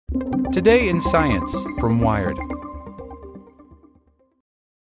Today in Science from Wired.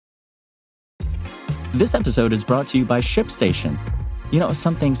 This episode is brought to you by ShipStation. You know,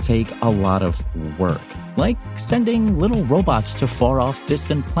 some things take a lot of work, like sending little robots to far-off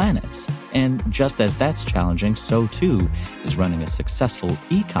distant planets. And just as that's challenging, so too is running a successful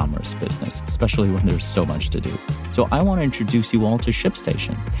e-commerce business, especially when there's so much to do. So I want to introduce you all to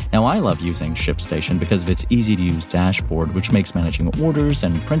ShipStation. Now, I love using ShipStation because of its easy-to-use dashboard, which makes managing orders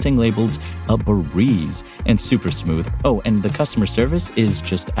and printing labels a breeze and super smooth. Oh, and the customer service is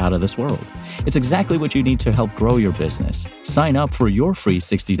just out of this world. It's exactly what you need to help grow your business. Sign up for your free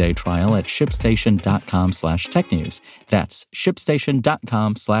 60-day trial at shipstation.com/technews. That's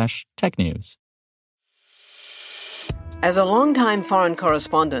shipstation.com/technews. As a longtime foreign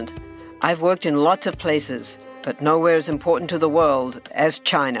correspondent, I've worked in lots of places, but nowhere as important to the world as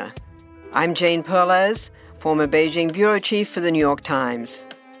China. I'm Jane Perlez, former Beijing bureau chief for the New York Times.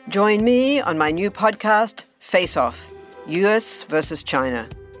 Join me on my new podcast, Face Off, US versus China,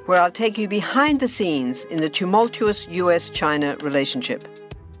 where I'll take you behind the scenes in the tumultuous US-China relationship.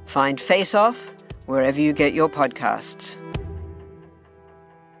 Find Face Off wherever you get your podcasts.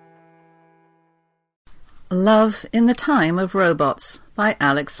 Love in the Time of Robots by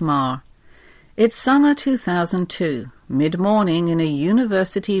Alex Marr. It's summer 2002, mid-morning in a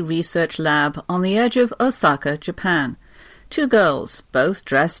university research lab on the edge of Osaka, Japan. Two girls, both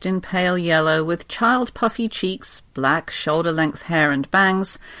dressed in pale yellow with child-puffy cheeks, black shoulder-length hair and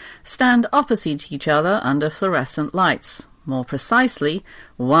bangs, stand opposite each other under fluorescent lights. More precisely,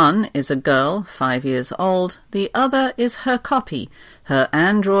 one is a girl, 5 years old, the other is her copy, her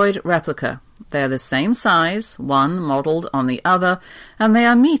android replica. They are the same size, one modelled on the other, and they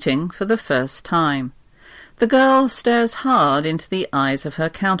are meeting for the first time. The girl stares hard into the eyes of her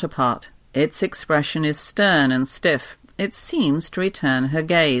counterpart. Its expression is stern and stiff. It seems to return her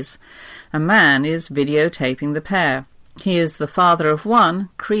gaze. A man is videotaping the pair. He is the father of one,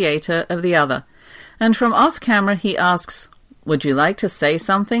 creator of the other. And from off-camera he asks, "Would you like to say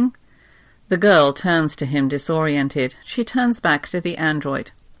something?" The girl turns to him disoriented. She turns back to the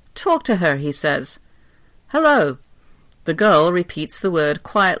android. "Talk to her," he says. "Hello." The girl repeats the word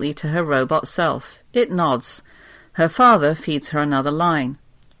quietly to her robot self. It nods. Her father feeds her another line.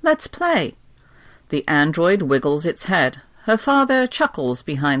 "Let's play." The android wiggles its head. Her father chuckles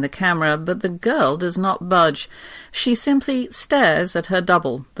behind the camera, but the girl does not budge. She simply stares at her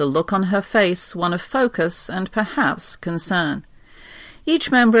double, the look on her face one of focus and perhaps concern.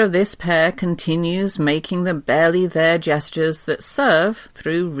 Each member of this pair continues making the barely there gestures that serve,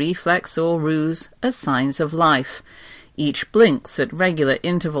 through reflex or ruse, as signs of life. Each blinks at regular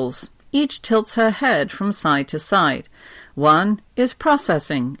intervals. Each tilts her head from side to side. One is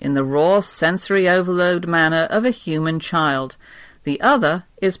processing in the raw sensory overload manner of a human child. The other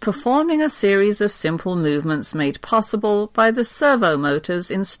is performing a series of simple movements made possible by the servo motors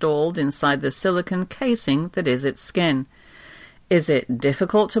installed inside the silicon casing that is its skin. "Is it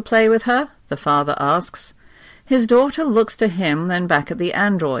difficult to play with her?" the father asks. His daughter looks to him, then back at the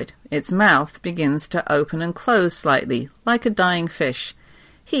android. Its mouth begins to open and close slightly, like a dying fish.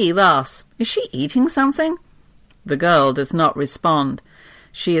 He laughs. "Is she eating something?" The girl does not respond.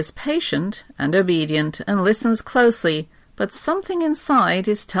 She is patient and obedient and listens closely, but something inside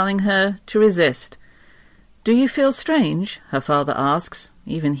is telling her to resist. "Do you feel strange?" her father asks.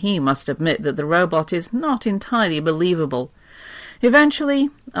 Even he must admit that the robot is not entirely believable.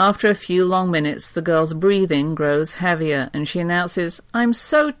 Eventually, after a few long minutes, the girl's breathing grows heavier, and she announces, "I'm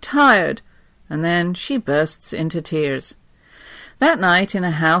so tired," and then she bursts into tears. That night, in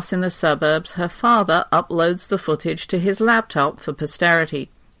a house in the suburbs, her father uploads the footage to his laptop for posterity.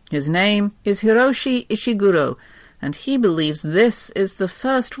 His name is Hiroshi Ishiguro, and he believes this is the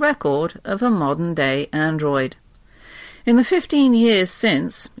first record of a modern-day android. In the 15 years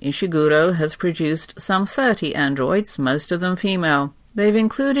since, Ishiguro has produced some 30 androids, most of them female. They've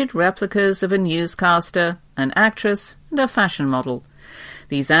included replicas of a newscaster, an actress, and a fashion model.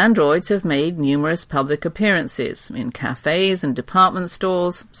 These androids have made numerous public appearances in cafes and department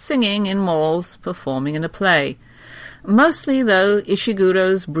stores, singing in malls, performing in a play. Mostly, though,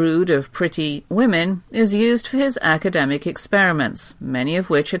 Ishiguro's brood of pretty women is used for his academic experiments, many of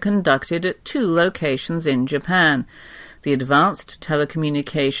which are conducted at 2 locations in Japan: the Advanced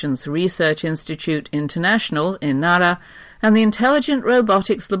Telecommunications Research Institute International in Nara and the Intelligent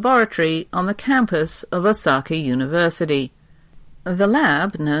Robotics Laboratory on the campus of Osaka University. The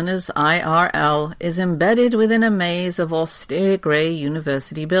lab, known as IRL, is embedded within a maze of austere grey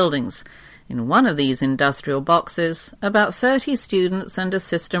university buildings. In one of these industrial boxes, about 30 students and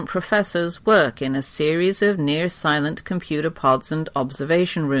assistant professors work in a series of near-silent computer pods and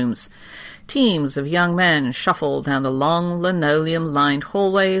observation rooms. Teams of young men shuffle down the long linoleum-lined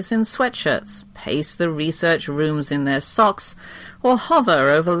hallways in sweatshirts, pace the research rooms in their socks, or hover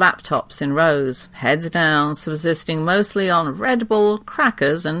over laptops in rows, heads down, subsisting mostly on Red Bull,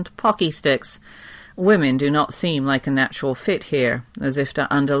 crackers, and Pocky sticks. Women do not seem like a natural fit here. As if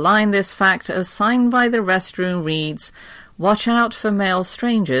to underline this fact, a sign by the restroom reads, "Watch out for male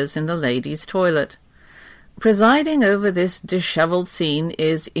strangers in the ladies' toilet." Presiding over this disheveled scene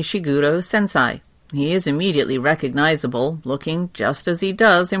is Ishiguro sensei. He is immediately recognizable, looking just as he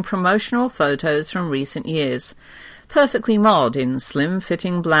does in promotional photos from recent years. Perfectly mod in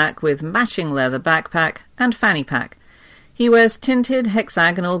slim-fitting black with matching leather backpack and fanny pack. He wears tinted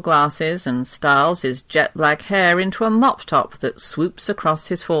hexagonal glasses and styles his jet-black hair into a mop-top that swoops across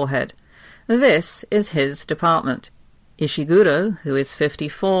his forehead. This is his department. Ishiguro, who is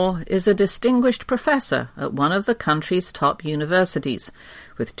 54, is a distinguished professor at one of the country's top universities,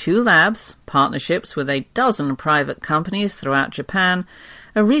 with 2 labs, partnerships with a dozen private companies throughout Japan,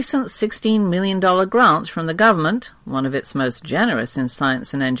 a recent $16 million grant from the government, one of its most generous in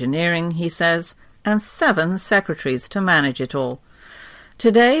science and engineering, he says, and 7 secretaries to manage it all.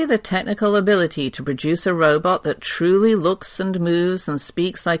 Today, the technical ability to produce a robot that truly looks and moves and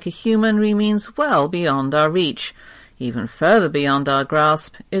speaks like a human remains well beyond our reach. Even further beyond our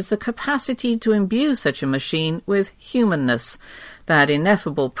grasp is the capacity to imbue such a machine with humanness, that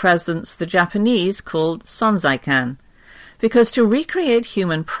ineffable presence the Japanese called sonzaikan. Because to recreate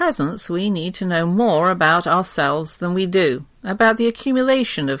human presence, we need to know more about ourselves than we do, about the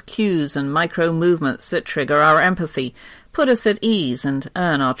accumulation of cues and micro-movements that trigger our empathy, put us at ease, and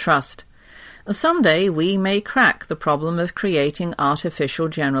earn our trust. Someday we may crack the problem of creating artificial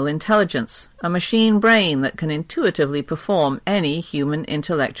general intelligence, a machine brain that can intuitively perform any human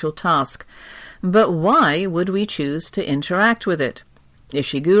intellectual task. But why would we choose to interact with it?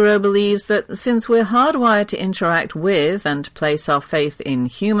 Ishiguro believes that since we're hardwired to interact with and place our faith in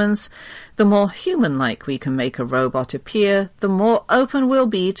humans, the more human-like we can make a robot appear, the more open we'll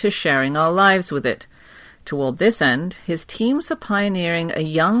be to sharing our lives with it. Toward this end, his teams are pioneering a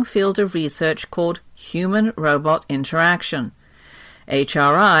young field of research called human-robot interaction.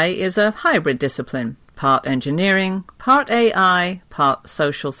 HRI is a hybrid discipline, part engineering, part AI, part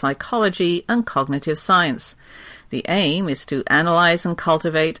social psychology and cognitive science. The aim is to analyze and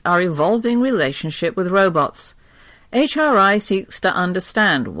cultivate our evolving relationship with robots. HRI seeks to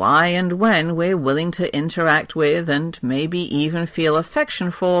understand why and when we're willing to interact with and maybe even feel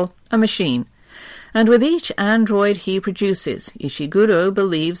affection for a machine. And with each android he produces, Ishiguro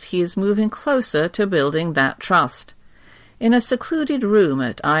believes he is moving closer to building that trust. In a secluded room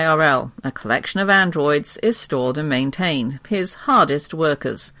at IRL, a collection of androids is stored and maintained, his hardest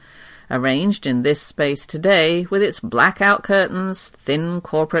workers. Arranged in this space today, with its blackout curtains, thin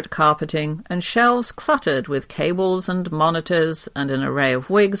corporate carpeting, and shelves cluttered with cables and monitors and an array of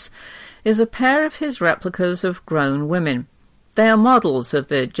wigs, is a pair of his replicas of grown women. They are models of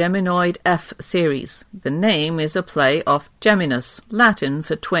the Geminoid F series. The name is a play off Geminus, Latin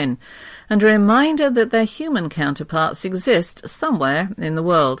for twin, and a reminder that their human counterparts exist somewhere in the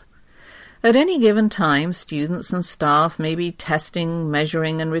world. At any given time, students and staff may be testing,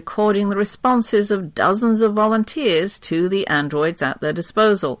 measuring, and recording the responses of dozens of volunteers to the androids at their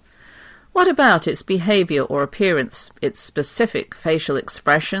disposal. What about its behavior or appearance, its specific facial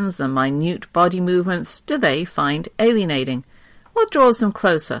expressions and minute body movements do they find alienating? What draws them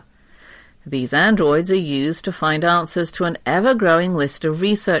closer? These androids are used to find answers to an ever-growing list of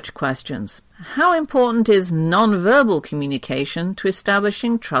research questions. How important is non-verbal communication to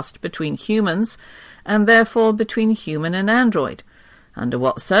establishing trust between humans, and therefore between human and android? Under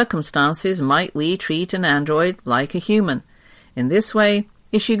what circumstances might we treat an android like a human? In this way,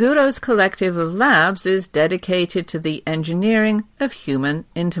 Ishiguro's collective of labs is dedicated to the engineering of human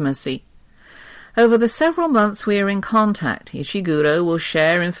intimacy. Over the several months we are in contact, Ishiguro will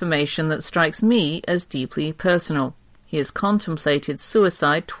share information that strikes me as deeply personal. He has contemplated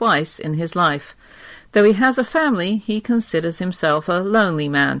suicide twice in his life. Though he has a family, he considers himself a lonely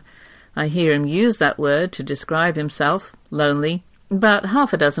man. I hear him use that word to describe himself, lonely, about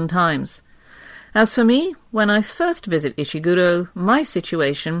half a dozen times. As for me, when I first visit Ishiguro, my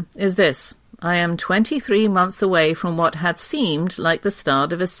situation is this. I am 23 months away from what had seemed like the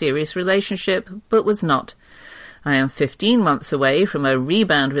start of a serious relationship, but was not. I am 15 months away from a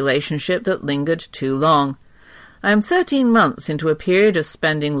rebound relationship that lingered too long. I am 13 months into a period of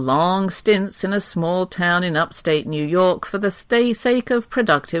spending long stints in a small town in upstate New York for the sake of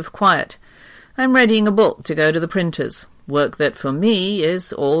productive quiet. I am readying a book to go to the printers, work that for me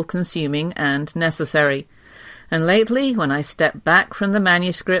is all-consuming and necessary. And lately, when I step back from the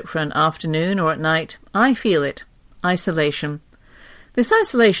manuscript for an afternoon or at night, I feel it. Isolation. This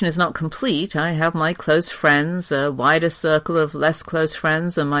isolation is not complete. I have my close friends, a wider circle of less close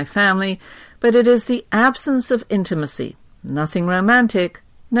friends than my family, but it is the absence of intimacy. Nothing romantic,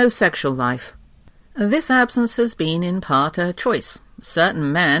 no sexual life. This absence has been in part a choice.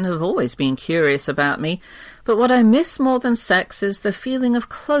 Certain men have always been curious about me, but what I miss more than sex is the feeling of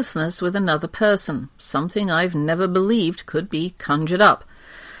closeness with another person, something I've never believed could be conjured up.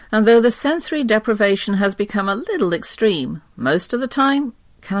 And though the sensory deprivation has become a little extreme, most of the time,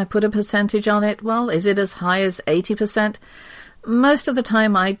 can I put a percentage on it? Well, is it as high as 80%? Most of the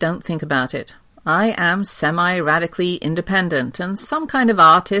time I don't think about it. I am semi-radically independent and some kind of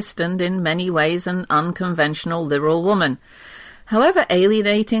artist and in many ways an unconventional liberal woman. However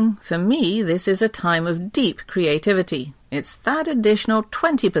alienating, for me this is a time of deep creativity. It's that additional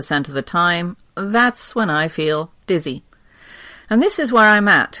 20% of the time, that's when I feel dizzy. And this is where I'm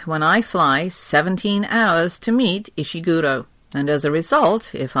at when I fly 17 hours to meet Ishiguro. And as a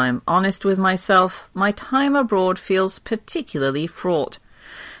result, if I'm honest with myself, my time abroad feels particularly fraught.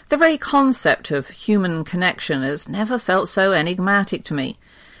 The very concept of human connection has never felt so enigmatic to me.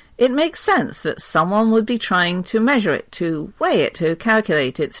 It makes sense that someone would be trying to measure it, to weigh it, to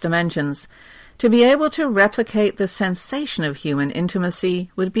calculate its dimensions. To be able to replicate the sensation of human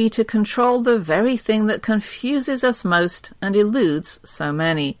intimacy would be to control the very thing that confuses us most and eludes so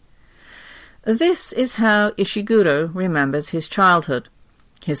many. This is how Ishiguro remembers his childhood.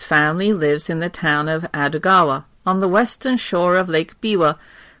 His family lives in the town of Adugawa, on the western shore of Lake Biwa,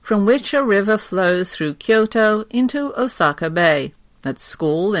 from which a river flows through Kyoto into Osaka Bay. At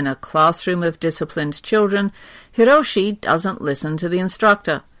school, in a classroom of disciplined children, Hiroshi doesn't listen to the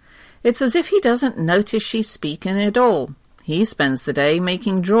instructor. It's as if he doesn't notice she's speaking at all. He spends the day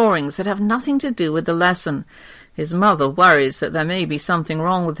making drawings that have nothing to do with the lesson. His mother worries that there may be something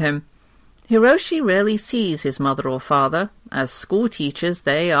wrong with him. Hiroshi rarely sees his mother or father. As school teachers,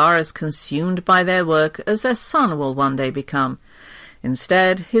 they are as consumed by their work as their son will one day become.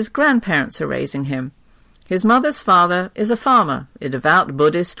 Instead, his grandparents are raising him. His mother's father is a farmer, a devout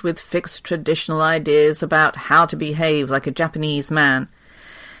Buddhist with fixed traditional ideas about how to behave like a Japanese man.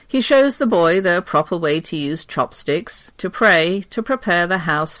 He shows the boy the proper way to use chopsticks, to pray, to prepare the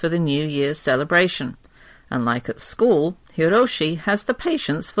house for the New Year's celebration. And like at school, Hiroshi has the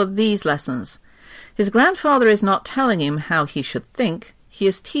patience for these lessons. His grandfather is not telling him how he should think, he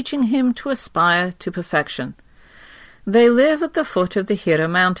is teaching him to aspire to perfection. They live at the foot of the Hira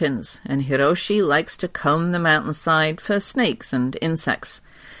Mountains, and Hiroshi likes to comb the mountainside for snakes and insects.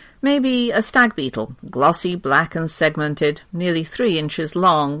 Maybe a stag beetle, glossy black and segmented, nearly 3 inches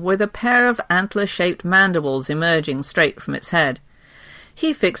long, with a pair of antler-shaped mandibles emerging straight from its head.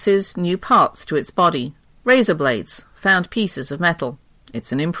 He fixes new parts to its body, razor blades, found pieces of metal.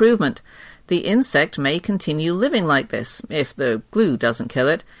 It's an improvement. The insect may continue living like this, if the glue doesn't kill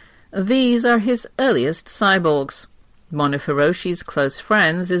it. These are his earliest cyborgs. One of Hiroshi's close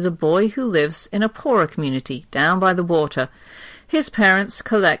friends is a boy who lives in a poorer community down by the water. His parents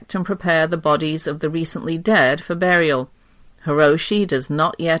collect and prepare the bodies of the recently dead for burial. Hiroshi does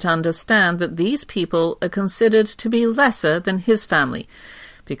not yet understand that these people are considered to be lesser than his family,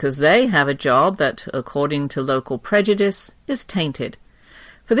 because they have a job that, according to local prejudice, is tainted.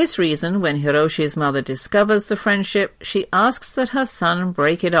 For this reason, when Hiroshi's mother discovers the friendship, she asks that her son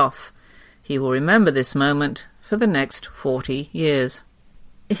break it off. He will remember this moment for the next 40 years.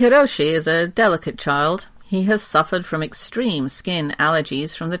 Hiroshi is a delicate child. He has suffered from extreme skin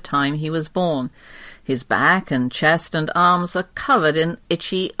allergies from the time he was born. His back and chest and arms are covered in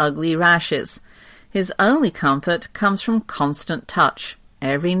itchy, ugly rashes. His only comfort comes from constant touch.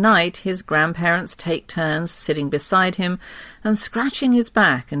 Every night his grandparents take turns sitting beside him and scratching his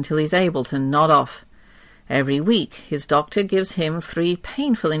back until he's able to nod off. Every week his doctor gives him 3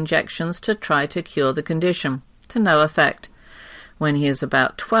 painful injections to try to cure the condition, to no effect. When he is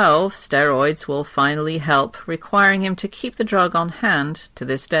about 12, steroids will finally help, requiring him to keep the drug on hand to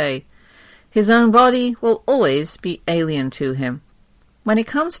this day. His own body will always be alien to him. When it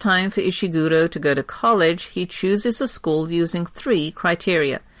comes time for Ishiguro to go to college, he chooses a school using 3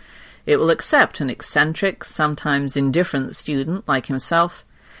 criteria. It will accept an eccentric, sometimes indifferent student like himself.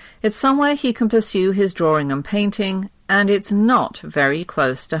 It's somewhere he can pursue his drawing and painting, and it's not very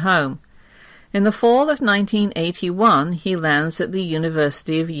close to home. In the fall of 1981, he lands at the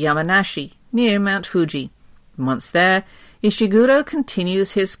University of Yamanashi, near Mount Fuji. Once there, Ishiguro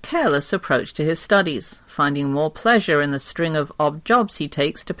continues his careless approach to his studies, finding more pleasure in the string of odd jobs he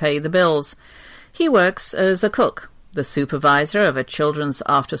takes to pay the bills. He works as a cook, the supervisor of a children's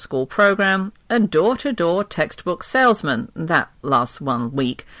after-school program, a door-to-door textbook salesman, that lasts 1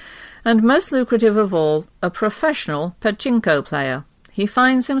 week, and most lucrative of all, a professional pachinko player. He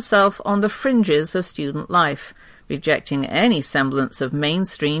finds himself on the fringes of student life, rejecting any semblance of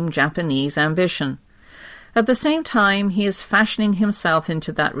mainstream Japanese ambition. At the same time, he is fashioning himself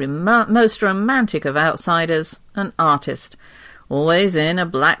into that most romantic of outsiders, an artist. Always in a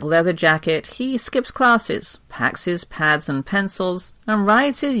black leather jacket, he skips classes, packs his pads and pencils, and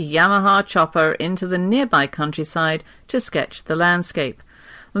rides his Yamaha chopper into the nearby countryside to sketch the landscape.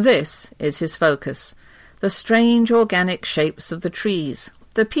 This is his focus: the strange organic shapes of the trees,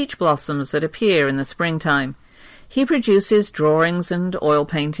 the peach blossoms that appear in the springtime. He produces drawings and oil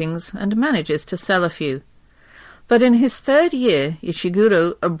paintings, and manages to sell a few. But in his 3rd year,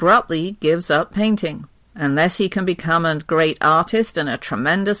 Ishiguro abruptly gives up painting. Unless he can become a great artist and a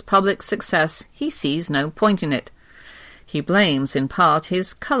tremendous public success, he sees no point in it. He blames, in part,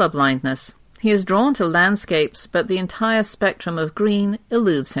 his colour blindness. He is drawn to landscapes, but the entire spectrum of green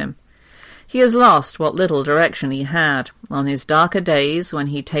eludes him. He has lost what little direction he had. On his darker days, when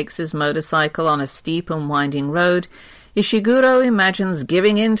he takes his motorcycle on a steep and winding road, Ishiguro imagines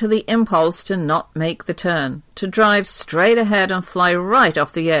giving in to the impulse to not make the turn, to drive straight ahead and fly right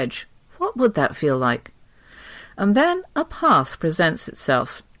off the edge. What would that feel like? And then a path presents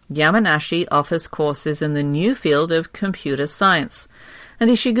itself. Yamanashi offers courses in the new field of computer science, and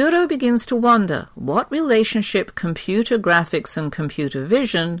Ishiguro begins to wonder what relationship computer graphics and computer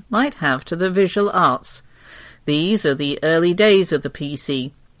vision might have to the visual arts. These are the early days of the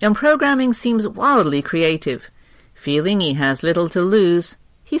PC, and programming seems wildly creative. Feeling he has little to lose,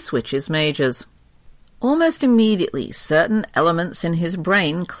 he switches majors. Almost immediately, certain elements in his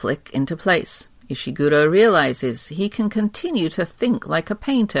brain click into place. Ishiguro realizes he can continue to think like a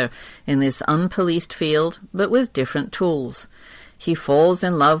painter in this unpoliced field, but with different tools. He falls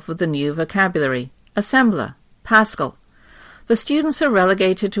in love with the new vocabulary: assembler, Pascal. The students are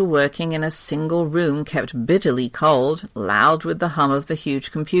relegated to working in a single room kept bitterly cold, loud with the hum of the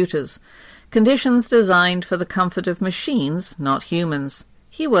huge computers. Conditions designed for the comfort of machines, not humans.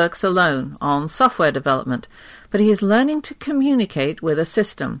 He works alone on software development, but he is learning to communicate with a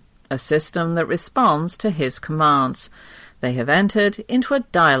system that responds to his commands. They have entered into a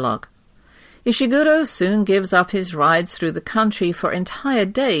dialogue. Ishiguro soon gives up his rides through the country for entire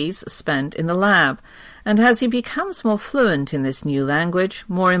days spent in the lab, and as he becomes more fluent in this new language,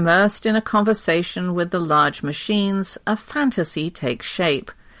 more immersed in a conversation with the large machines, a fantasy takes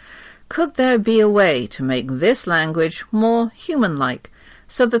shape. Could there be a way to make this language more human-like,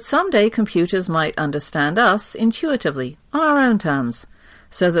 so that someday computers might understand us intuitively, on our own terms,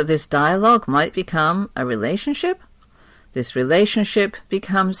 so that this dialogue might become a relationship? This relationship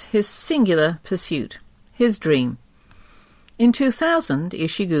becomes his singular pursuit, his dream. In 2000,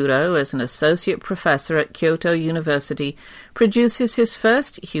 Ishiguro, as an associate professor at Kyoto University, produces his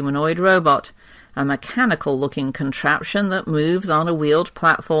first humanoid robot, a mechanical-looking contraption that moves on a wheeled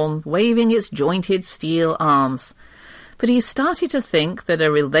platform, waving its jointed steel arms. But he started to think that a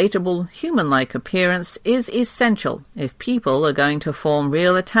relatable, human-like appearance is essential if people are going to form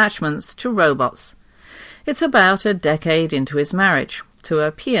real attachments to robots. It's about a decade into his marriage, to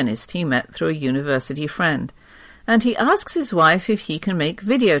a pianist he met through a university friend, and he asks his wife if he can make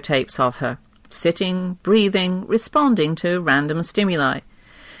videotapes of her, sitting, breathing, responding to random stimuli.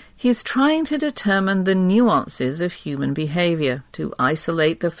 He's trying to determine the nuances of human behavior, to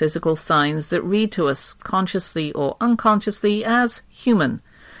isolate the physical signs that read to us, consciously or unconsciously, as human.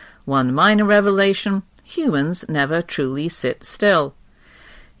 One minor revelation: humans never truly sit still.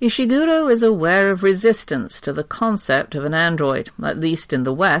 Ishiguro is aware of resistance to the concept of an android, at least in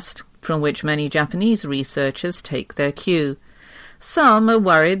the West, from which many Japanese researchers take their cue. Some are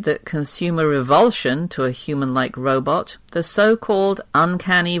worried that consumer revulsion to a human-like robot, the so-called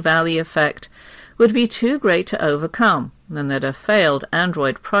uncanny valley effect, would be too great to overcome, and that a failed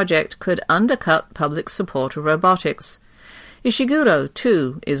android project could undercut public support of robotics. Ishiguro,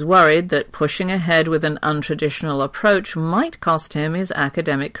 too, is worried that pushing ahead with an untraditional approach might cost him his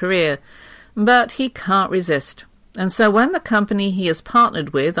academic career, but he can't resist. And so when the company he has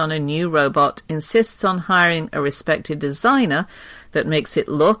partnered with on a new robot insists on hiring a respected designer that makes it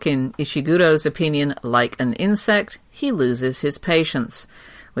look, in Ishiguro's opinion, like an insect, he loses his patience.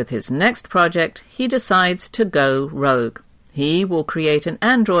 With his next project, he decides to go rogue. He will create an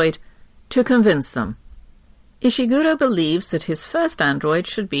android to convince them. Ishiguro believes that his first android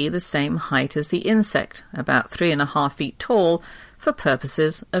should be the same height as the insect, about 3.5 feet tall, for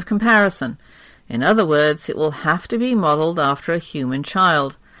purposes of comparison. In other words, it will have to be modelled after a human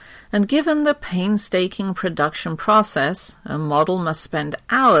child. And given the painstaking production process, a model must spend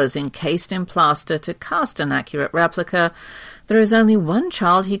hours encased in plaster to cast an accurate replica. There is only one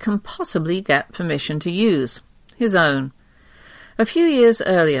child he can possibly get permission to use, his own. A few years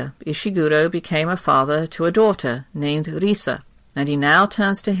earlier, Ishiguro became a father to a daughter named Risa, and he now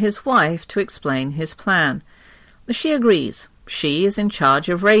turns to his wife to explain his plan. She agrees. She is in charge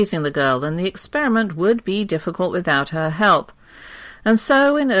of raising the girl, and the experiment would be difficult without her help. And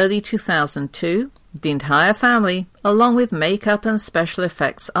so, in early 2002, the entire family, along with makeup and special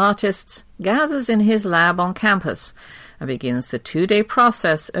effects artists, gathers in his lab on campus and begins the 2-day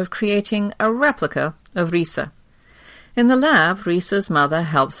process of creating a replica of Risa. In the lab, Risa's mother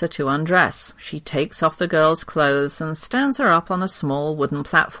helps her to undress. She takes off the girl's clothes and stands her up on a small wooden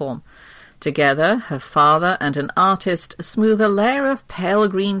platform. Together, her father and an artist smooth a layer of pale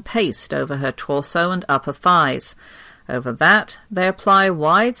green paste over her torso and upper thighs. Over that, they apply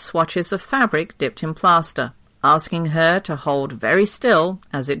wide swatches of fabric dipped in plaster, asking her to hold very still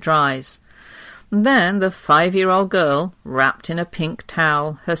as it dries. Then the 5-year-old girl, wrapped in a pink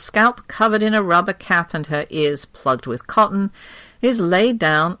towel, her scalp covered in a rubber cap and her ears plugged with cotton, is laid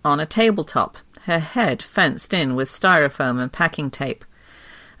down on a tabletop, her head fenced in with styrofoam and packing tape.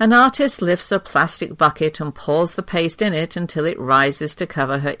 An artist lifts a plastic bucket and pours the paste in it until it rises to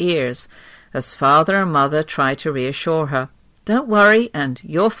cover her ears, as father and mother try to reassure her. "Don't worry, and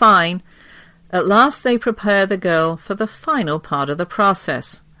you're fine." At last they prepare the girl for the final part of the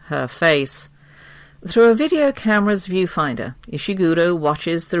process, her face. Through a video camera's viewfinder, Ishiguro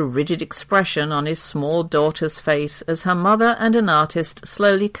watches the rigid expression on his small daughter's face as her mother and an artist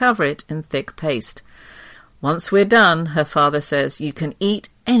slowly cover it in thick paste. "Once we're done," her father says, "you can eat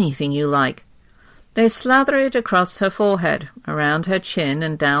anything you like." They slather it across her forehead, around her chin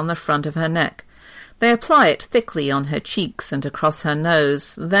and down the front of her neck. They apply it thickly on her cheeks and across her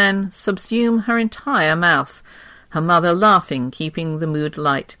nose, then subsume her entire mouth, her mother laughing, keeping the mood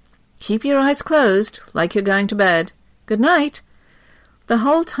light. "Keep your eyes closed, like you're going to bed. Good night." The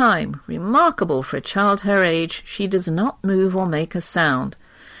whole time, remarkable for a child her age, she does not move or make a sound.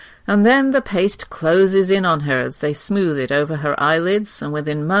 And then the paste closes in on her as they smooth it over her eyelids, and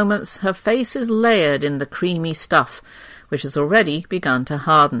within moments her face is layered in the creamy stuff, which has already begun to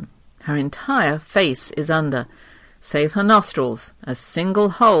harden. Her entire face is under, save her nostrils, a single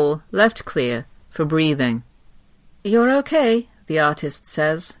hole left clear for breathing. "You're okay," the artist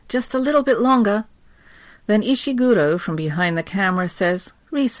says. "Just a little bit longer." Then Ishiguro from behind the camera says,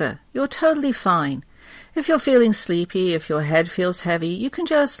 "Risa, you're totally fine. If you're feeling sleepy, if your head feels heavy, you can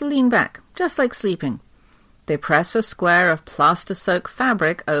just lean back, just like sleeping." They press a square of plaster-soaked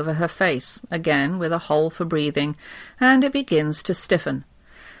fabric over her face, again with a hole for breathing, and it begins to stiffen.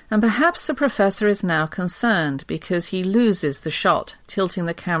 And perhaps the professor is now concerned because he loses the shot, tilting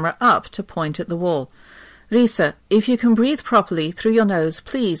the camera up to point at the wall. "Risa, if you can breathe properly through your nose,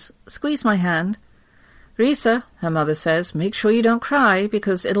 please, squeeze my hand." "Risa," her mother says, "make sure you don't cry,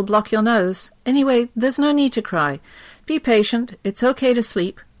 because it'll block your nose. Anyway, there's no need to cry. Be patient. It's okay to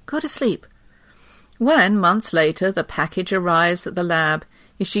sleep. Go to sleep." When, months later, the package arrives at the lab,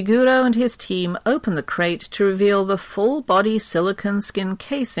 Ishiguro and his team open the crate to reveal the full-body silicone skin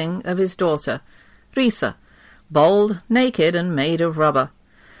casing of his daughter, Risa, bold, naked, and made of rubber.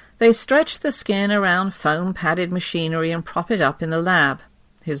 They stretch the skin around foam-padded machinery and prop it up in the lab.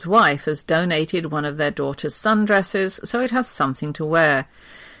 His wife has donated one of their daughter's sundresses, so it has something to wear.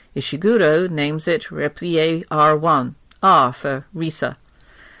 Ishiguro names it Repliee R1, R for Risa.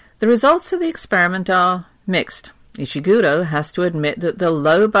 The results of the experiment are mixed. Ishiguro has to admit that the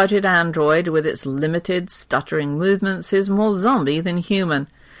low-budget android with its limited, stuttering movements is more zombie than human.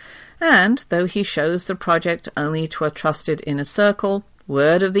 And, though he shows the project only to a trusted inner circle,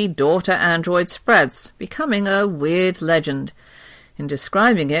 word of the daughter android spreads, becoming a weird legend. In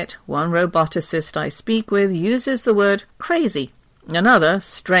describing it, one roboticist I speak with uses the word crazy, another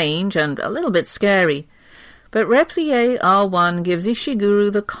strange and a little bit scary. But Repliee R1 gives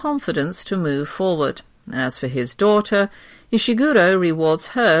Ishiguro the confidence to move forward. As for his daughter, Ishiguro rewards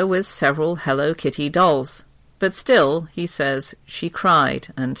her with several Hello Kitty dolls. But still, he says, she cried,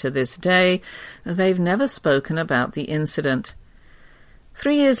 and to this day, they've never spoken about the incident.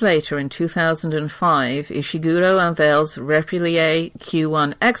 3 years later, in 2005, Ishiguro unveils Repliee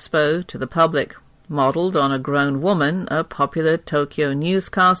Q1 Expo to the public. modelled on a grown woman, a popular Tokyo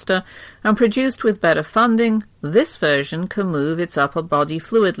newscaster, and produced with better funding, this version can move its upper body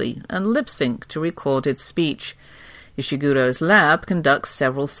fluidly and lip-sync to recorded speech. Ishiguro's lab conducts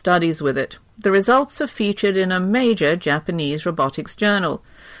several studies with it. The results are featured in a major Japanese robotics journal.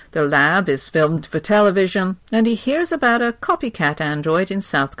 The lab is filmed for television, and he hears about a copycat android in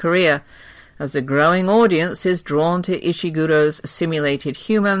South Korea. As a growing audience is drawn to Ishiguro's simulated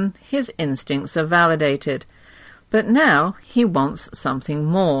human, his instincts are validated. But now he wants something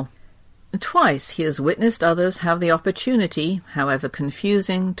more. Twice he has witnessed others have the opportunity, however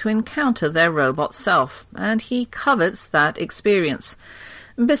confusing, to encounter their robot self, and he covets that experience.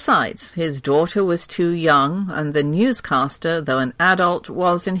 Besides, his daughter was too young, and the newscaster, though an adult,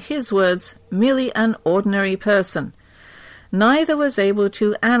 was, in his words, merely an ordinary person. Neither was able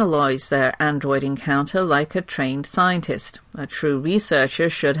to analyze their android encounter like a trained scientist. A true researcher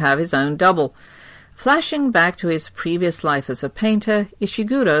should have his own double. Flashing back to his previous life as a painter,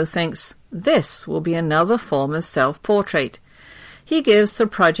 Ishiguro thinks this will be another form of self-portrait. He gives the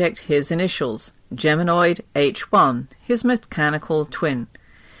project his initials, Geminoid H1, his mechanical twin.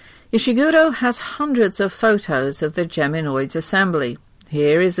 Ishiguro has hundreds of photos of the Geminoid's assembly.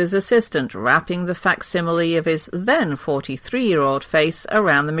 Here is his assistant wrapping the facsimile of his then 43-year-old face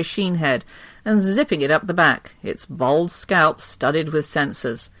around the machine head and zipping it up the back, its bald scalp studded with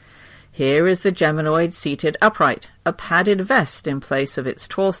sensors. Here is the Geminoid seated upright, a padded vest in place of its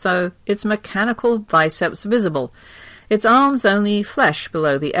torso, its mechanical biceps visible, its arms only flesh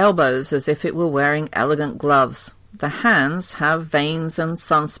below the elbows as if it were wearing elegant gloves. The hands have veins and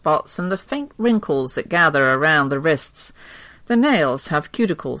sunspots and the faint wrinkles that gather around the wrists. The nails have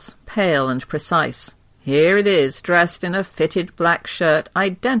cuticles, pale and precise. Here it is, dressed in a fitted black shirt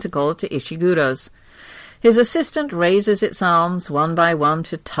identical to Ishiguro's. His assistant raises its arms one by one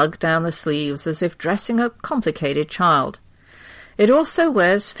to tug down the sleeves as if dressing a complicated child. It also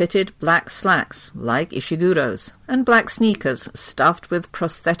wears fitted black slacks, like Ishiguro's, and black sneakers stuffed with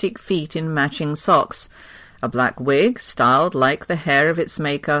prosthetic feet in matching socks. A black wig, styled like the hair of its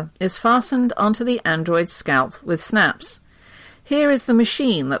maker, is fastened onto the android's scalp with snaps. Here is the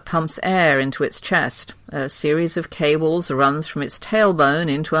machine that pumps air into its chest. A series of cables runs from its tailbone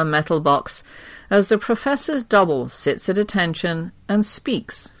into a metal box, as the professor's double sits at attention and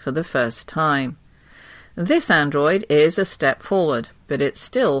speaks for the first time. This android is a step forward, but it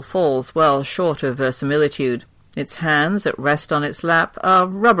still falls well short of verisimilitude. Its hands that rest on its lap are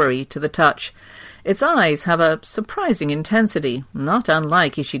rubbery to the touch. Its eyes have a surprising intensity, not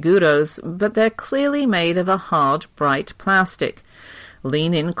unlike Ishiguro's, but they're clearly made of a hard, bright plastic.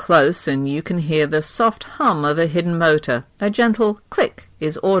 Lean in close and you can hear the soft hum of a hidden motor. A gentle click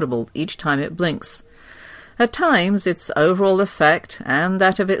is audible each time it blinks. At times its overall effect, and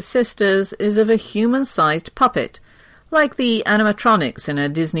that of its sisters, is of a human-sized puppet, like the animatronics in a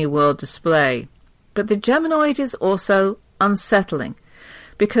Disney World display. But the Geminoid is also unsettling,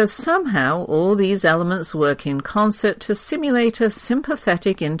 because somehow all these elements work in concert to simulate a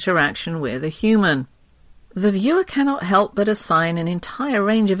sympathetic interaction with a human. The viewer cannot help but assign an entire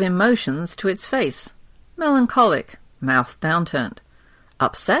range of emotions to its face. Melancholic, mouth downturned.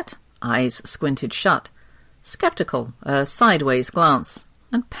 Upset, eyes squinted shut. Skeptical, a sideways glance.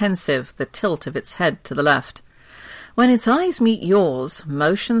 And pensive, the tilt of its head to the left. When its eyes meet yours,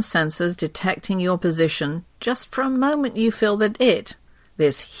 motion sensors detecting your position, just for a moment you feel that it,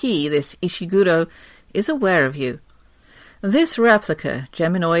 this Ishiguro, is aware of you. This replica,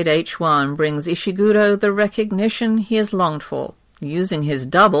 Geminoid H1, brings Ishiguro the recognition he has longed for. Using his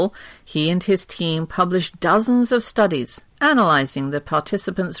double, he and his team published dozens of studies, analyzing the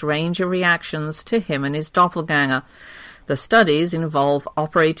participants' range of reactions to him and his doppelganger. The studies involve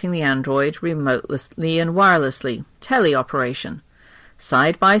operating the android remotely and wirelessly, teleoperation.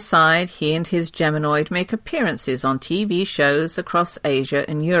 Side by side, he and his Geminoid make appearances on TV shows across Asia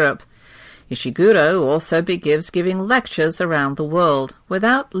and Europe. Ishiguro also begins giving lectures around the world,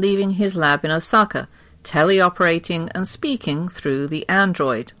 without leaving his lab in Osaka, teleoperating and speaking through the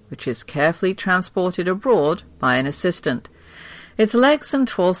android, which is carefully transported abroad by an assistant. Its legs and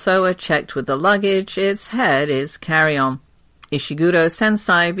torso are checked with the luggage, its head is carry-on. Ishiguro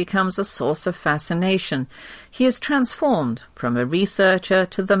Sensei becomes a source of fascination. He is transformed from a researcher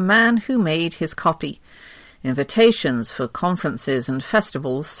to the man who made his copy. Invitations for conferences and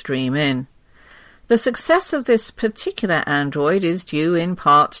festivals stream in. The success of this particular android is due in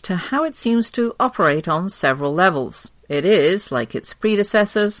part to how it seems to operate on several levels. It is, like its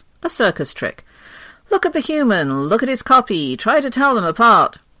predecessors, a circus trick. Look at the human, look at his copy, try to tell them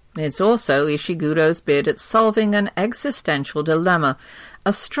apart. It's also Ishiguro's bid at solving an existential dilemma,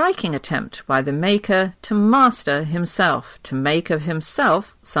 a striking attempt by the maker to master himself, to make of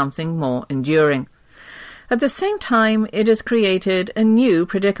himself something more enduring. At the same time, it has created a new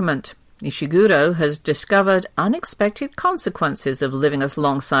predicament. Ishiguro has discovered unexpected consequences of living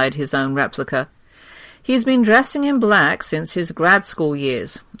alongside his own replica. He's been dressing in black since his grad school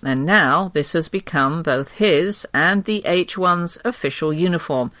years, and now this has become both his and the H1's official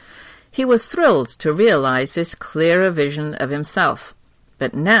uniform. He was thrilled to realize this clearer vision of himself.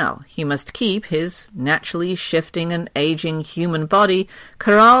 But now he must keep his naturally shifting and aging human body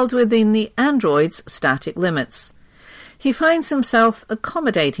corralled within the android's static limits. He finds himself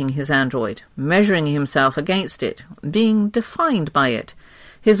accommodating his android, measuring himself against it, being defined by it,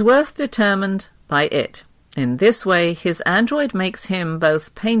 his worth determined by it. In this way, his android makes him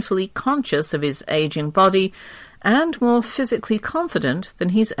both painfully conscious of his aging body and more physically confident than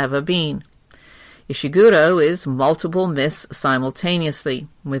he's ever been. Ishiguro is multiple myths simultaneously.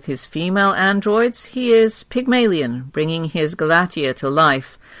 With his female androids, he is Pygmalion, bringing his Galatea to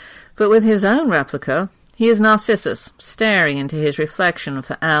life. But with his own replica, he is Narcissus, staring into his reflection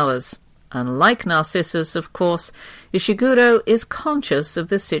for hours. Unlike Narcissus, of course, Ishiguro is conscious of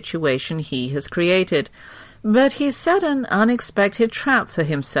the situation he has created, but he's set an unexpected trap for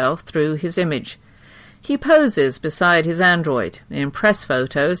himself through his image. He poses beside his android, in press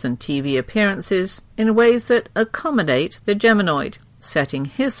photos and TV appearances, in ways that accommodate the Geminoid, setting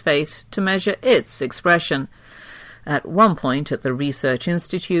his face to measure its expression. At one point at the Research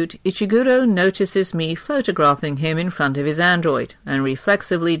Institute, Ishiguro notices me photographing him in front of his android, and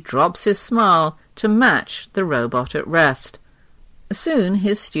reflexively drops his smile to match the robot at rest. Soon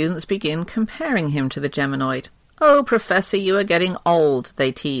his students begin comparing him to the Geminoid. "Oh, Professor, you are getting old,"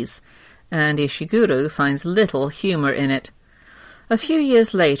 they tease, and Ishiguro finds little humour in it. A few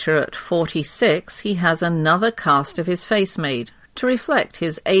years later, at 46, he has another cast of his face made, to reflect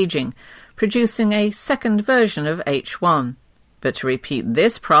his aging, producing a second version of H1. But to repeat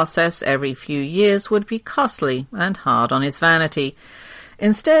this process every few years would be costly and hard on his vanity.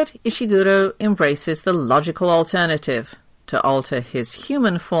 Instead, Ishiguro embraces the logical alternative, to alter his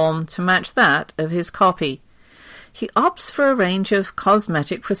human form to match that of his copy. He opts for a range of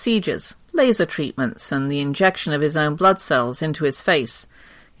cosmetic procedures, laser treatments, and the injection of his own blood cells into his face.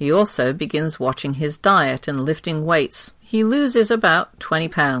 He also begins watching his diet and lifting weights. He loses about 20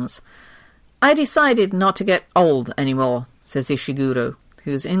 pounds. "I decided not to get old anymore," says Ishiguro,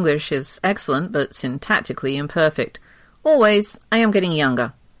 whose English is excellent but syntactically imperfect. "Always, I am getting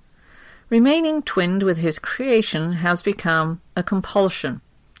younger." Remaining twinned with his creation has become a compulsion.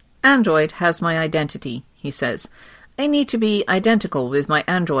 "Android has my identity," he says. "I need to be identical with my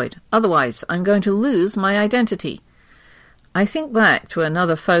android, otherwise I'm going to lose my identity." I think back to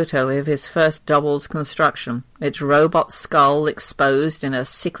another photo of his first double's construction, its robot skull exposed in a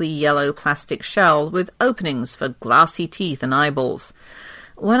sickly yellow plastic shell with openings for glassy teeth and eyeballs.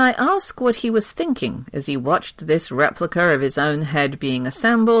 When I ask what he was thinking as he watched this replica of his own head being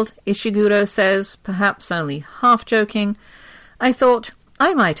assembled, Ishiguro says, perhaps only half joking, "I thought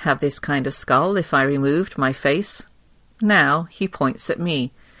I might have this kind of skull if I removed my face." Now he points at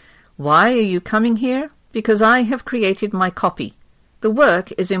me. "Why are you coming here? Because I have created my copy. The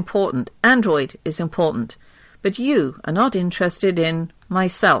work is important, Android is important, but you are not interested in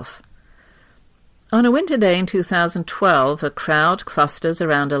myself." On a winter day in 2012, a crowd clusters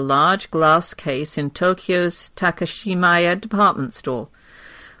around a large glass case in Tokyo's Takashimaya department store.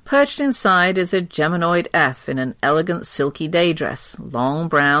 Perched inside is a Geminoid F in an elegant silky day dress, long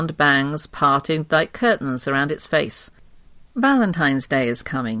brown bangs parted like curtains around its face. Valentine's Day is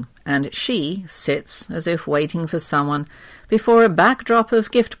coming, and she sits, as if waiting for someone, before a backdrop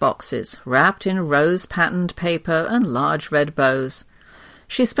of gift boxes, wrapped in rose-patterned paper and large red bows.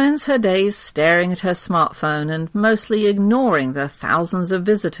 She spends her days staring at her smartphone and mostly ignoring the thousands of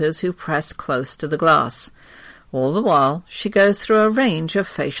visitors who press close to the glass. All the while, she goes through a range of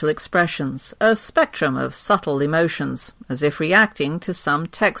facial expressions, a spectrum of subtle emotions, as if reacting to some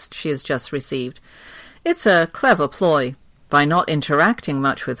text she has just received. It's a clever ploy. By not interacting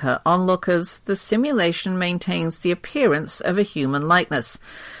much with her onlookers, the simulation maintains the appearance of a human likeness.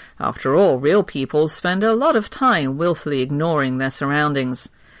 After all, real people spend a lot of time willfully ignoring their surroundings.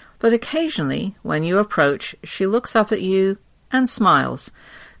 But occasionally, when you approach, she looks up at you and smiles,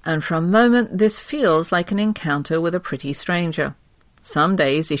 and for a moment this feels like an encounter with a pretty stranger. Some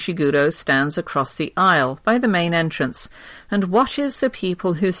days Ishiguro stands across the aisle by the main entrance and watches the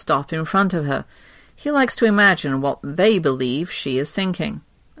people who stop in front of her. He likes to imagine what they believe she is thinking.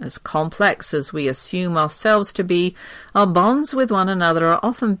 As complex as we assume ourselves to be, our bonds with one another are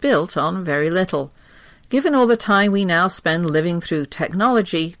often built on very little. Given all the time we now spend living through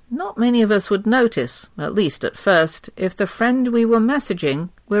technology, not many of us would notice, at least at first, if the friend we were messaging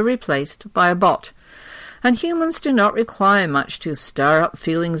were replaced by a bot. And humans do not require much to stir up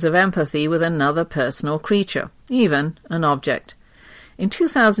feelings of empathy with another person or creature, even an object. In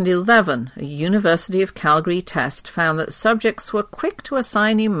 2011, a University of Calgary test found that subjects were quick to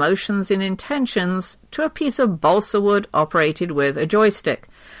assign emotions and intentions to a piece of balsa wood operated with a joystick.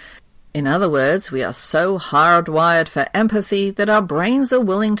 In other words, we are so hardwired for empathy that our brains are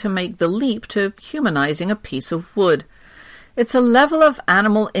willing to make the leap to humanizing a piece of wood. It's a level of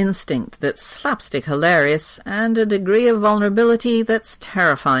animal instinct that's slapstick hilarious and a degree of vulnerability that's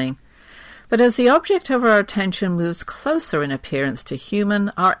terrifying. But as the object of our attention moves closer in appearance to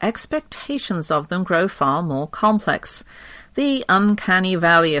human, our expectations of them grow far more complex. The uncanny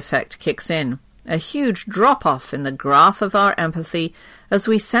valley effect kicks in, a huge drop-off in the graph of our empathy as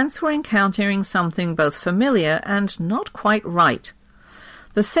we sense we're encountering something both familiar and not quite right.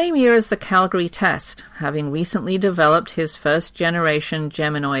 The same year as the Calgary test, having recently developed his first-generation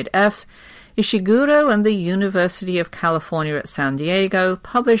Geminoid F, Ishiguro and the University of California at San Diego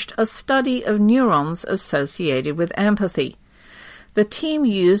published a study of neurons associated with empathy. The team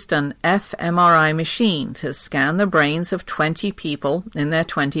used an fMRI machine to scan the brains of 20 people in their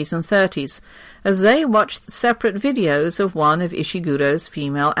 20s and 30s as they watched separate videos of one of Ishiguro's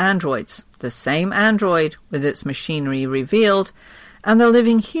female androids, the same android with its machinery revealed, and the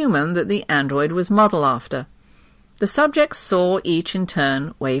living human that the android was modeled after. The subjects saw each in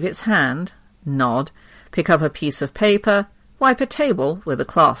turn wave its hand, nod, pick up a piece of paper, wipe a table with a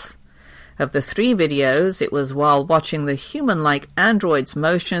cloth. Of the 3 videos, it was while watching the human-like android's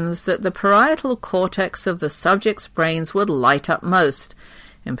motions that the parietal cortex of the subject's brains would light up most,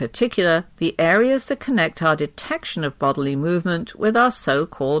 in particular the areas that connect our detection of bodily movement with our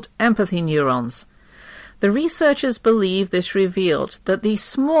so-called empathy neurons. The researchers believe this revealed that the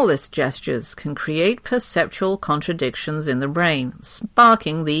smallest gestures can create perceptual contradictions in the brain,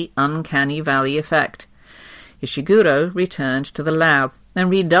 sparking the uncanny valley effect. Ishiguro returned to the lab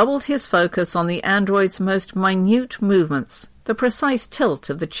and redoubled his focus on the android's most minute movements, the precise tilt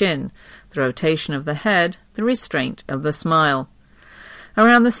of the chin, the rotation of the head, the restraint of the smile.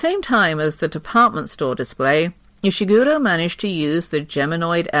 Around the same time as the department store display, Ishiguro managed to use the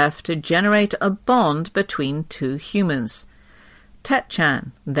Geminoid F to generate a bond between 2 humans.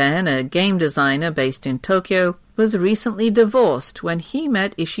 Tet-chan, then a game designer based in Tokyo, was recently divorced when he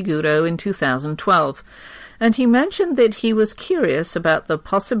met Ishiguro in 2012, and he mentioned that he was curious about the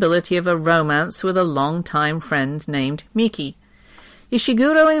possibility of a romance with a long-time friend named Miki.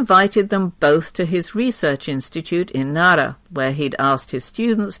 Ishiguro invited them both to his research institute in Nara, where he'd asked his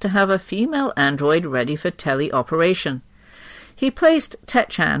students to have a female android ready for teleoperation. He placed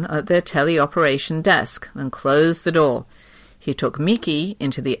Tet-chan at their teleoperation desk and closed the door. He took Miki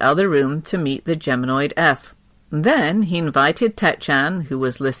into the other room to meet the Geminoid F. Then he invited Tet-chan, who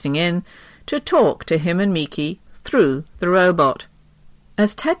was listening in, to talk to him and Miki through the robot.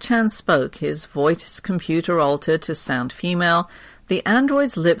 As Tet-chan spoke, his voice computer altered to sound female. The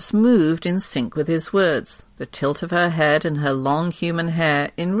android's lips moved in sync with his words, the tilt of her head and her long human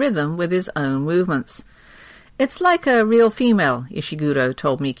hair in rhythm with his own movements. "It's like a real female," Ishiguro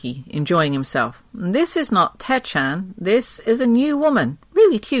told Miki, enjoying himself. "This is not Tet-chan. This is a new woman,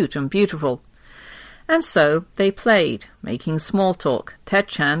 really cute and beautiful." And so they played, making small talk,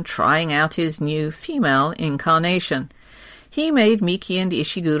 Tet-chan trying out his new female incarnation. He made Miki and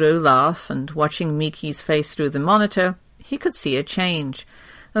Ishiguro laugh, and watching Miki's face through the monitor, he could see a change.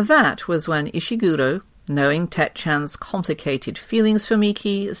 That was when Ishiguro, knowing Tet-chan's complicated feelings for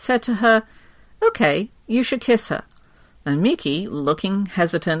Miki, said to her, "Okay, you should kiss her." And Miki, looking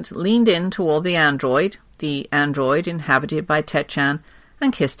hesitant, leaned in toward the android inhabited by Tet-chan,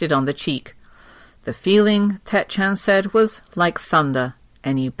 and kissed it on the cheek. The feeling, Tet-chan said, was like thunder.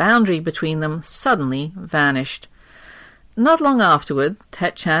 Any boundary between them suddenly vanished. Not long afterward,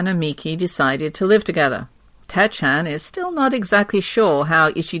 Tet-chan and Miki decided to live together. Tet-chan is still not exactly sure how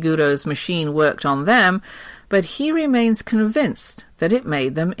Ishiguro's machine worked on them, but he remains convinced that it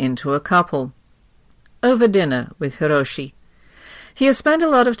made them into a couple. Over dinner with Hiroshi. He has spent a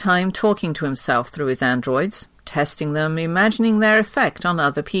lot of time talking to himself through his androids, testing them, imagining their effect on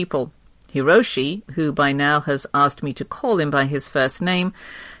other people. Hiroshi, who by now has asked me to call him by his first name,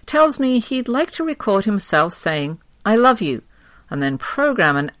 tells me he'd like to record himself saying, "I love you," and then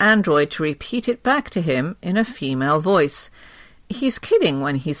program an android to repeat it back to him in a female voice. He's kidding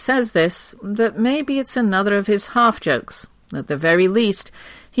when he says this, that maybe it's another of his half-jokes. At the very least,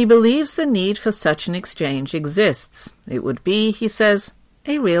 he believes the need for such an exchange exists. It would be, he says,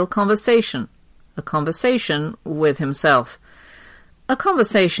 a real conversation. A conversation with himself. A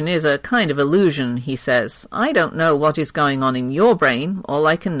conversation is a kind of illusion, he says. I don't know what is going on in your brain. All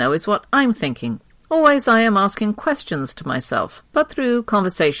I can know is what I'm thinking. Always I am asking questions to myself, but through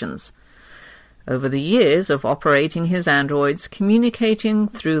conversations. Over the years of operating his androids, communicating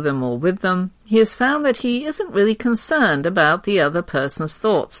through them or with them, he has found that he isn't really concerned about the other person's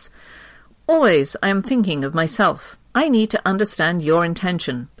thoughts. Always I am thinking of myself. I need to understand your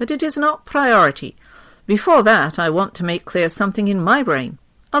intention, but it is not priority. Before that, I want to make clear something in my brain.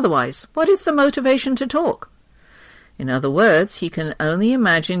 Otherwise, what is the motivation to talk? In other words, he can only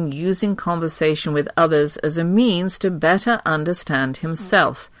imagine using conversation with others as a means to better understand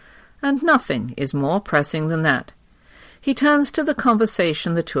himself, and nothing is more pressing than that. He turns to the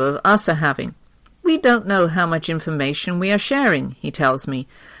conversation the two of us are having. We don't know how much information we are sharing, he tells me.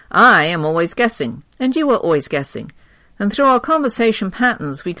 I am always guessing, and you are always guessing. And through our conversation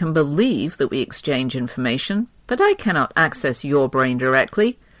patterns we can believe that we exchange information, but I cannot access your brain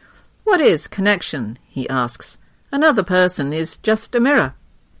directly. What is connection? He asks. Another person is just a mirror.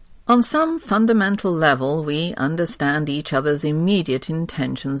 On some fundamental level we understand each other's immediate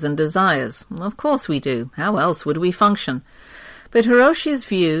intentions and desires. Of course we do. How else would we function? But Hiroshi's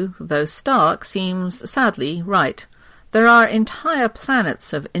view, though stark, seems sadly right. There are entire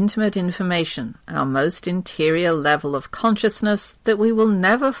planets of intimate information, our most interior level of consciousness, that we will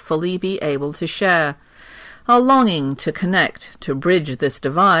never fully be able to share. Our longing to connect, to bridge this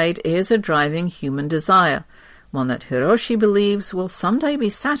divide, is a driving human desire, one that Hiroshi believes will someday be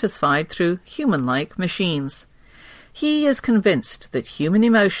satisfied through human-like machines. He is convinced that human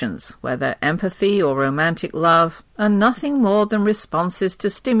emotions, whether empathy or romantic love, are nothing more than responses to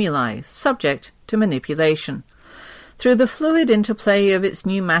stimuli, subject to manipulation. Through the fluid interplay of its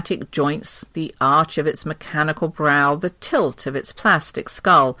pneumatic joints, the arch of its mechanical brow, the tilt of its plastic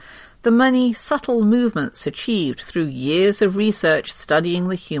skull, the many subtle movements achieved through years of research studying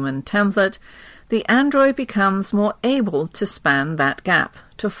the human template, the android becomes more able to span that gap,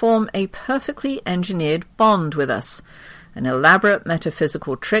 to form a perfectly engineered bond with us. An elaborate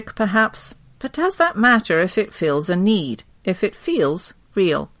metaphysical trick, perhaps, but does that matter if it feels a need, if it feels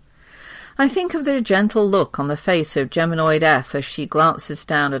real? I think of the gentle look on the face of Geminoid F as she glances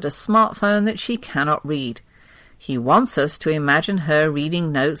down at a smartphone that she cannot read. He wants us to imagine her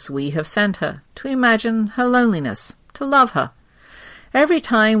reading notes we have sent her, to imagine her loneliness, to love her. Every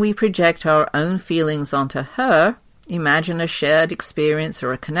time we project our own feelings onto her, imagine a shared experience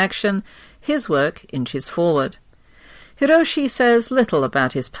or a connection, his work inches forward. Hiroshi says little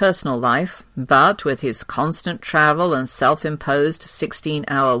about his personal life, but with his constant travel and self-imposed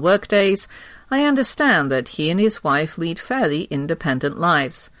 16-hour workdays, I understand that he and his wife lead fairly independent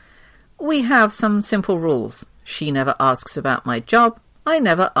lives. We have some simple rules. She never asks about my job. I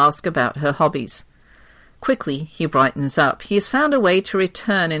never ask about her hobbies. Quickly, he brightens up. He has found a way to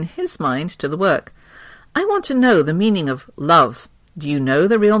return in his mind to the work. I want to know the meaning of love. Do you know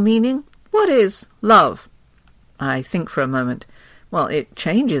the real meaning? What is love? I think for a moment. Well, it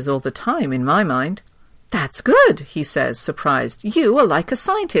changes all the time in my mind. That's good, he says, surprised. You are like a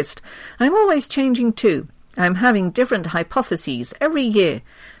scientist. I'm always changing too. I'm having different hypotheses every year.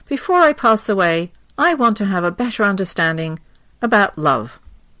 Before I pass away, I want to have a better understanding about love.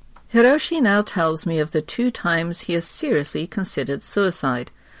 Hiroshi now tells me of the 2 times he has seriously considered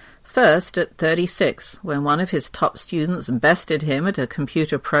suicide. First, at 36, when one of his top students bested him at a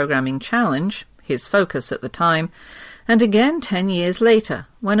computer programming challenge, his focus at the time, and again 10 years later,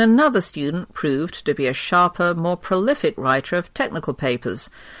 when another student proved to be a sharper, more prolific writer of technical papers,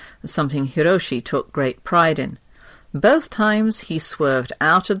 something Hiroshi took great pride in. Both times he swerved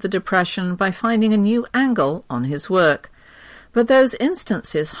out of the depression by finding a new angle on his work. But those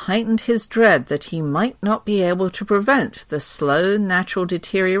instances heightened his dread that he might not be able to prevent the slow, natural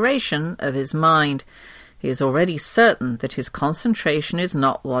deterioration of his mind. He is already certain that his concentration is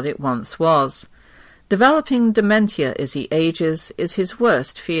not what it once was. Developing dementia as he ages is his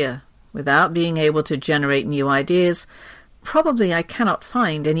worst fear. Without being able to generate new ideas, probably I cannot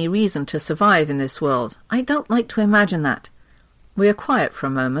find any reason to survive in this world. I don't like to imagine that. We are quiet for a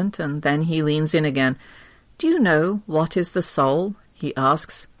moment, and then he leans in again. Do you know what is the soul? He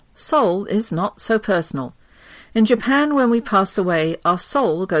asks. Soul is not so personal. In Japan, when we pass away, our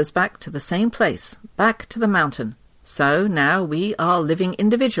soul goes back to the same place, back to the mountain. So now we are living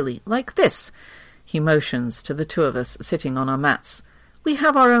individually, like this. He motions to the 2 of us sitting on our mats. We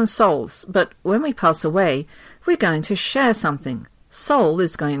have our own souls, but when we pass away, we're going to share something. Soul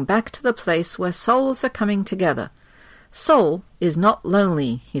is going back to the place where souls are coming together. Soul is not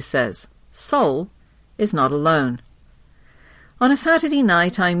lonely, he says. Soul is not alone. On a Saturday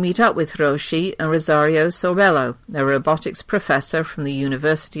night, I meet up with Hiroshi and Rosario Sorbello, a robotics professor from the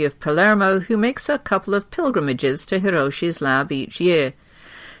University of Palermo who makes a couple of pilgrimages to Hiroshi's lab each year.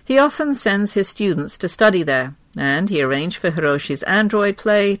 He often sends his students to study there, and he arranged for Hiroshi's android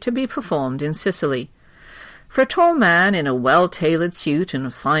play to be performed in Sicily. For a tall man in a well-tailored suit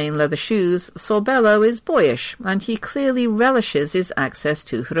and fine leather shoes, Sorbello is boyish, and he clearly relishes his access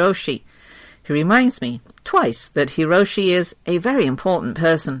to Hiroshi. He reminds me twice that Hiroshi is a very important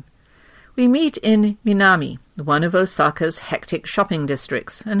person. We meet in Minami, one of Osaka's hectic shopping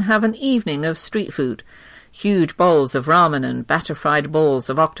districts, and have an evening of street food, huge bowls of ramen and batter-fried balls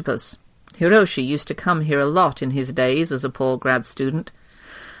of octopus. Hiroshi used to come here a lot in his days as a poor grad student.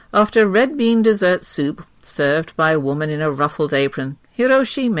 After red bean dessert soup, served by a woman in a ruffled apron,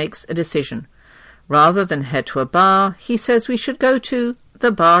 Hiroshi makes a decision. Rather than head to a bar, he says we should go to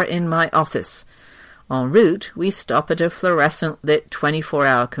the bar in my office. En route, we stop at a fluorescent-lit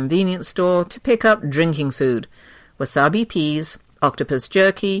 24-hour convenience store to pick up drinking food, wasabi peas, octopus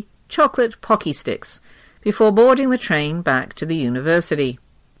jerky, chocolate Pocky sticks, before boarding the train back to the university.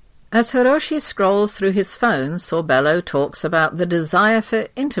 As Hiroshi scrolls through his phone, Sorbello talks about the desire for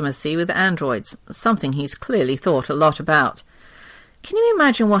intimacy with androids, something he's clearly thought a lot about. Can you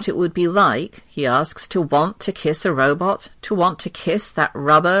imagine what it would be like, he asks, to want to kiss a robot, to want to kiss that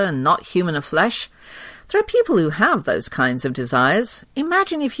rubber and not human of flesh? There are people who have those kinds of desires.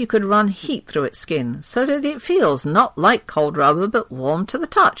 Imagine if you could run heat through its skin, so that it feels not like cold rubber but warm to the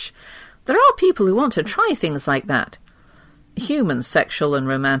touch. There are people who want to try things like that. Human sexual and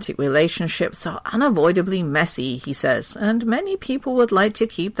romantic relationships are unavoidably messy, he says, and many people would like to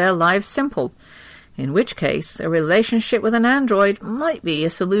keep their lives simple, in which case a relationship with an android might be a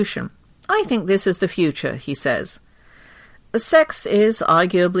solution. I think this is the future, he says. Sex is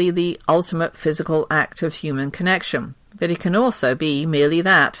arguably the ultimate physical act of human connection, but it can also be merely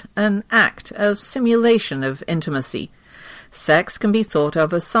that, an act of simulation of intimacy. Sex can be thought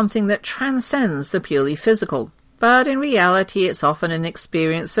of as something that transcends the purely physical, but in reality it's often an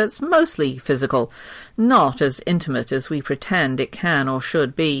experience that's mostly physical, not as intimate as we pretend it can or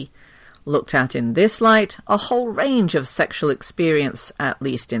should be. Looked at in this light, a whole range of sexual experience, at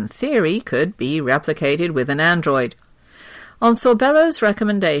least in theory, could be replicated with an android. On Sorbello's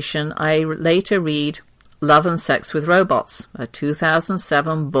recommendation, I later read Love and Sex with Robots, a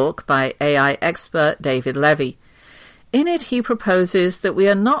 2007 book by AI expert David Levy. In it he proposes that we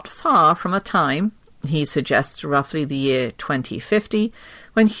are not far from a time, he suggests roughly the year 2050,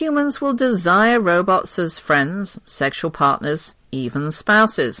 when humans will desire robots as friends, sexual partners, even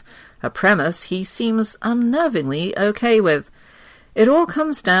spouses, a premise he seems unnervingly okay with. It all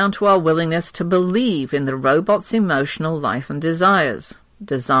comes down to our willingness to believe in the robot's emotional life and desires.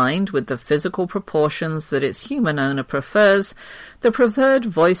 Designed with the physical proportions that its human owner prefers, the preferred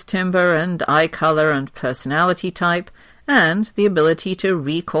voice timbre and eye colour and personality type, and the ability to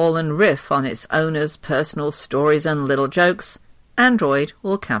recall and riff on its owner's personal stories and little jokes, Android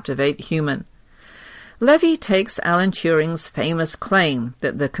will captivate human. Levy takes Alan Turing's famous claim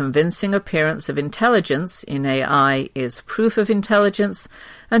that the convincing appearance of intelligence in AI is proof of intelligence,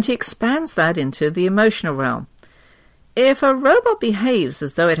 and he expands that into the emotional realm. If a robot behaves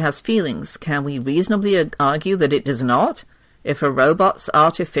as though it has feelings, can we reasonably argue that it does not? If a robot's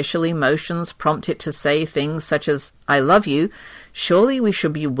artificial emotions prompt it to say things such as, "I love you," surely we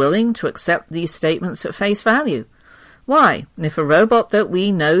should be willing to accept these statements at face value. Why, if a robot that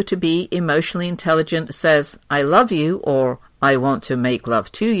we know to be emotionally intelligent says, "I love you," or "I want to make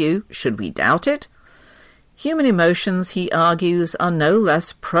love to you," should we doubt it? Human emotions, he argues, are no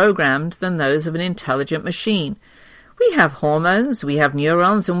less programmed than those of an intelligent machine. We have hormones, we have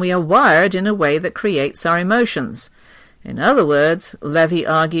neurons, and we are wired in a way that creates our emotions. In other words, Levy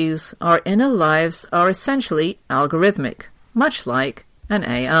argues, our inner lives are essentially algorithmic, much like an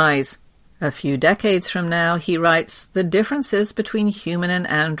AI's. A few decades from now, he writes, the differences between human and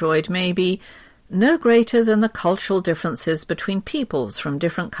android may be no greater than the cultural differences between peoples from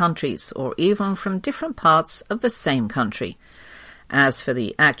different countries, or even from different parts of the same country. As for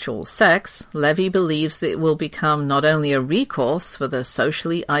the actual sex, Levy believes that it will become not only a recourse for the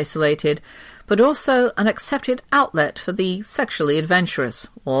socially isolated, but also an accepted outlet for the sexually adventurous,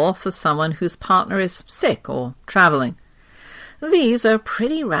 or for someone whose partner is sick or travelling. These are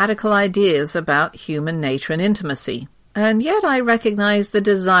pretty radical ideas about human nature and intimacy, and yet I recognize the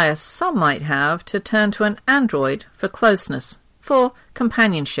desire some might have to turn to an android for closeness, for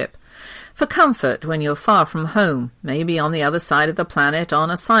companionship, for comfort when you're far from home, maybe on the other side of the planet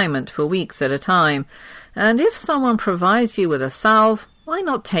on assignment for weeks at a time, And if someone provides you with a salve, why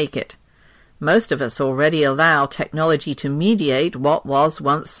not take it? Most of us already allow technology to mediate what was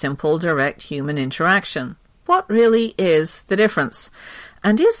once simple, direct human interaction. What really is the difference?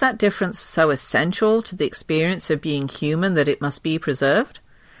 And is that difference so essential to the experience of being human that it must be preserved?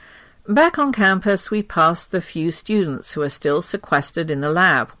 Back on campus, we pass the few students who are still sequestered in the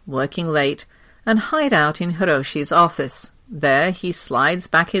lab, working late, and hide out in Hiroshi's office. There he slides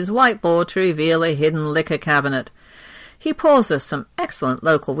back his whiteboard to reveal a hidden liquor cabinet. He pours us some excellent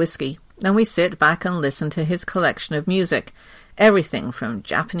local whiskey, and we sit back and listen to his collection of music, everything from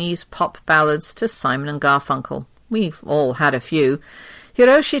Japanese pop ballads to Simon and Garfunkel. We've all had a few.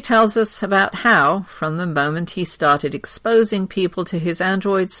 Hiroshi tells us about how, from the moment he started exposing people to his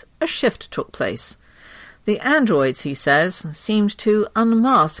androids, a shift took place. The androids, he says, seemed to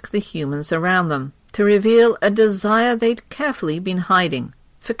unmask the humans around them, to reveal a desire they'd carefully been hiding,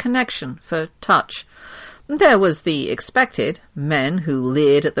 for connection, for touch. There was the expected, men who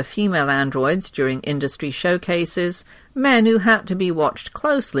leered at the female androids during industry showcases, men who had to be watched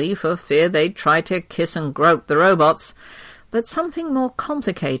closely for fear they'd try to kiss and grope the robots. But something more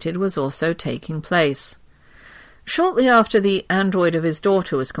complicated was also taking place. Shortly after the android of his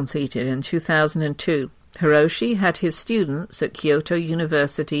daughter was completed in 2002, Hiroshi had his students at Kyoto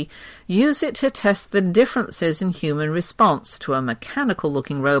University use it to test the differences in human response to a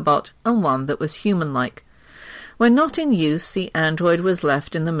mechanical-looking robot and one that was human-like. When not in use, the android was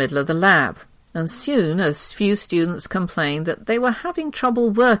left in the middle of the lab, and soon a few students complained that they were having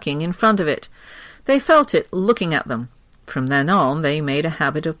trouble working in front of it. They felt it looking at them. From then on, they made a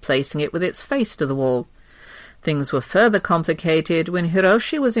habit of placing it with its face to the wall. Things were further complicated when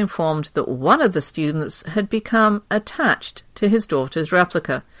Hiroshi was informed that one of the students had become attached to his daughter's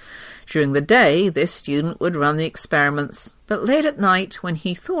replica. During the day, this student would run the experiments, but late at night, when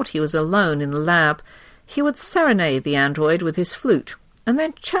he thought he was alone in the lab, he would serenade the android with his flute, and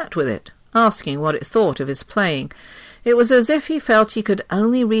then chat with it, asking what it thought of his playing. It was as if he felt he could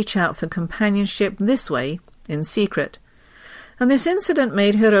only reach out for companionship this way, in secret. And this incident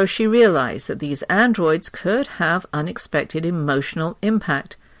made Hiroshi realize that these androids could have unexpected emotional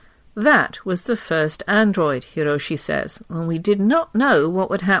impact. That was the first android, Hiroshi says, and we did not know what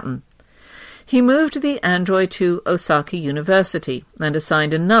would happen. He moved the android to Osaka University and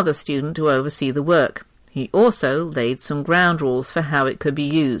assigned another student to oversee the work. He also laid some ground rules for how it could be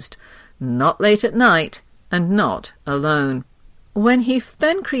used, not late at night and not alone. When he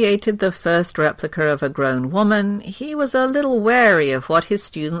then created the first replica of a grown woman, he was a little wary of what his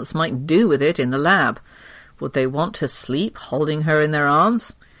students might do with it in the lab. Would they want to sleep holding her in their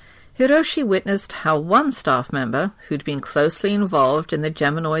arms? Hiroshi witnessed how one staff member, who'd been closely involved in the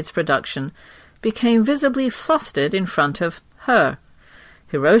Geminoid's production, became visibly flustered in front of her.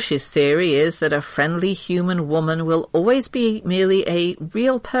 Hiroshi's theory is that a friendly human woman will always be merely a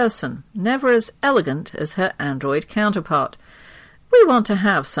real person, never as elegant as her android counterpart. We want to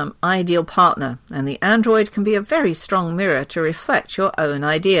have some ideal partner, and the android can be a very strong mirror to reflect your own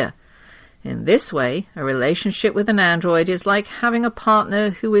idea. In this way, a relationship with an android is like having a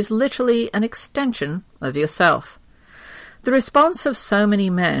partner who is literally an extension of yourself. The response of so many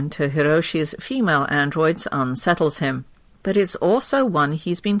men to Hiroshi's female androids unsettles him, but it's also one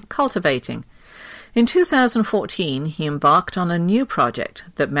he's been cultivating. In 2014, he embarked on a new project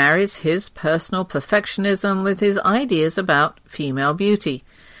that marries his personal perfectionism with his ideas about female beauty.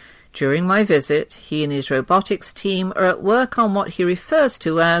 During my visit, he and his robotics team are at work on what he refers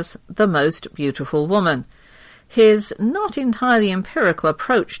to as the most beautiful woman. His not entirely empirical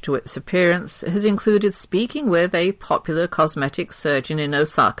approach to its appearance has included speaking with a popular cosmetic surgeon in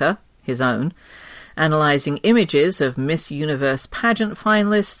Osaka, his own, analyzing images of Miss Universe pageant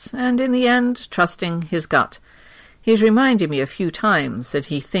finalists, and in the end trusting his gut. He's reminded me a few times that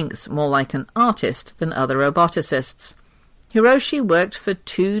he thinks more like an artist than other roboticists. Hiroshi worked for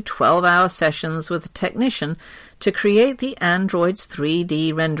 2 12-hour sessions with a technician to create the android's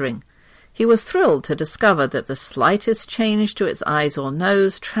 3D rendering. He was thrilled to discover that the slightest change to its eyes or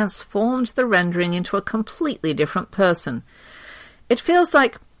nose transformed the rendering into a completely different person. It feels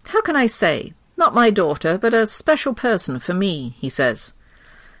like, how can I say, not my daughter, but a special person for me, he says.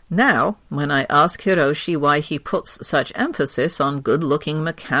 Now, when I ask Hiroshi why he puts such emphasis on good-looking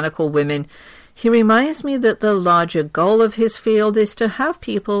mechanical women, he reminds me that the larger goal of his field is to have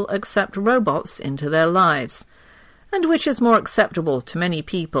people accept robots into their lives. And which is more acceptable to many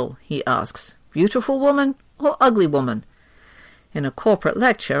people, he asks, beautiful woman or ugly woman? In a corporate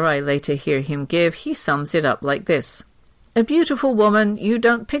lecture I later hear him give, he sums it up like this. A beautiful woman you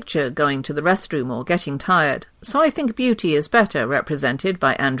don't picture going to the restroom or getting tired, so I think beauty is better represented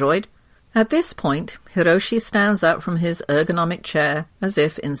by android. At this point, Hiroshi stands up from his ergonomic chair as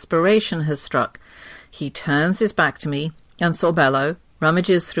if inspiration has struck. He turns his back to me, and Sorbello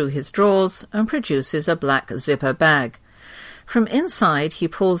rummages through his drawers and produces a black zipper bag. From inside he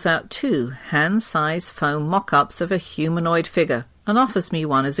pulls out 2 hand-sized foam mock-ups of a humanoid figure and offers me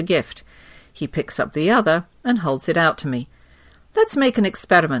one as a gift. He picks up the other and holds it out to me. "Let's make an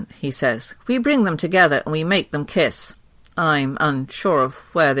experiment," he says. "We bring them together and we make them kiss." I'm unsure of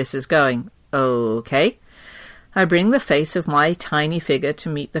where this is going. Okay. I bring the face of my tiny figure to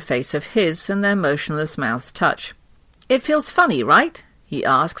meet the face of his, and their motionless mouths touch. "It feels funny, right?" he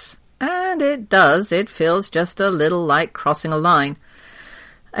asks. And it does. It feels just a little like crossing a line.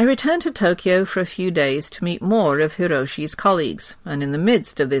 I return to Tokyo for a few days to meet more of Hiroshi's colleagues, and in the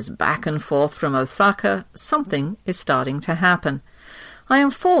midst of this back and forth from Osaka, something is starting to happen. I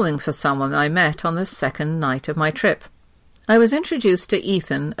am falling for someone I met on the second night of my trip. I was introduced to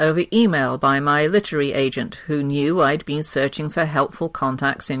Ethan over email by my literary agent, who knew I'd been searching for helpful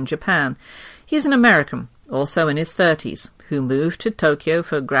contacts in Japan. He's an American, also in his 30s, who moved to Tokyo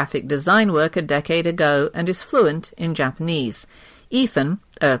for graphic design work a decade ago and is fluent in Japanese. Ethan,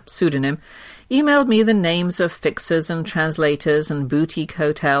 a pseudonym, emailed me the names of fixers and translators and boutique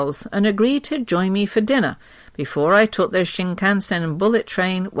hotels and agreed to join me for dinner before I took their Shinkansen bullet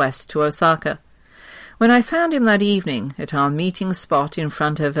train west to Osaka. When I found him that evening at our meeting spot in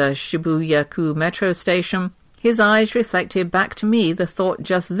front of a Shibuya-ku metro station, his eyes reflected back to me the thought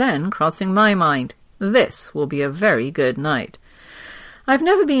just then crossing my mind. This will be a very good night. I've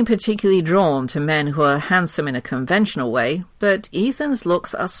never been particularly drawn to men who are handsome in a conventional way, but Ethan's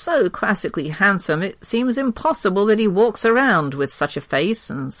looks are so classically handsome it seems impossible that he walks around with such a face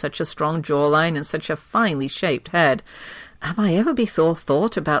and such a strong jawline and such a finely shaped head. Have I ever before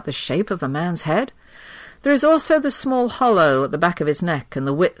thought about the shape of a man's head? There is also the small hollow at the back of his neck and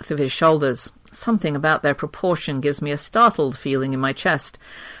the width of his shoulders. Something about their proportion gives me a startled feeling in my chest,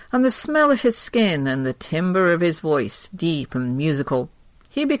 and the smell of his skin and the timbre of his voice, deep and musical.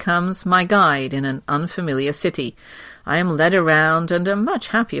 He becomes my guide in an unfamiliar city. I am led around and am much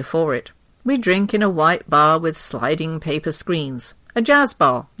happier for it. We drink in a white bar with sliding paper screens, a jazz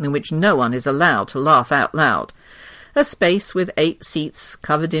bar in which no one is allowed to laugh out loud, a space with 8 seats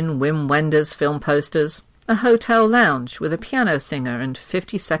covered in Wim Wenders film posters, a hotel lounge with a piano singer and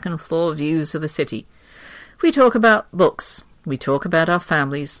 52nd floor views of the city. We talk about books. We talk about our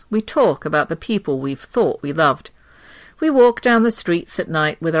families. We talk about the people we've thought we loved. We walk down the streets at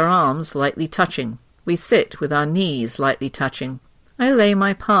night with our arms lightly touching. We sit with our knees lightly touching. I lay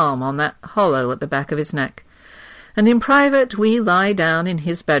my palm on that hollow at the back of his neck. And in private we lie down in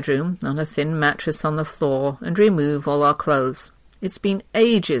his bedroom on a thin mattress on the floor and remove all our clothes. It's been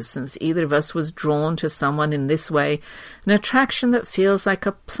ages since either of us was drawn to someone in this way, an attraction that feels like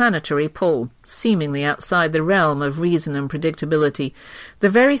a planetary pull, seemingly outside the realm of reason and predictability, the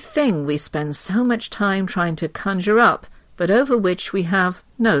very thing we spend so much time trying to conjure up, but over which we have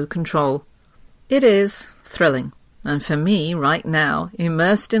no control. It is thrilling, and for me, right now,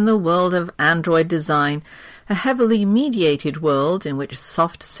 immersed in the world of android design, a heavily mediated world in which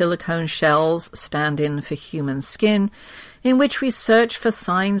soft silicone shells stand in for human skin, in which we search for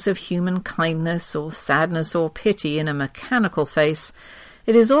signs of human kindness or sadness or pity in a mechanical face,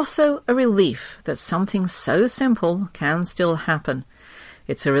 it is also a relief that something so simple can still happen.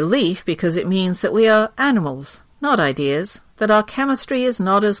 It's a relief because it means that we are animals, not ideas, that our chemistry is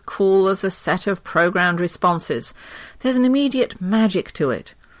not as cool as a set of programmed responses. There's an immediate magic to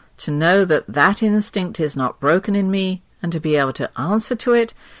it. To know that that instinct is not broken in me, and to be able to answer to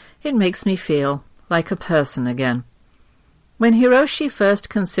it, it makes me feel like a person again. When Hiroshi first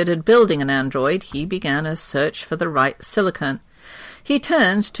considered building an android, he began a search for the right silicon. He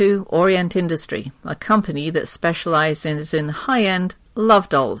turned to Orient Industry, a company that specializes in high-end love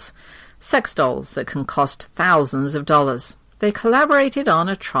dolls, sex dolls that can cost thousands of dollars. They collaborated on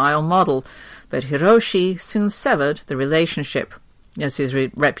a trial model, but Hiroshi soon severed the relationship. As his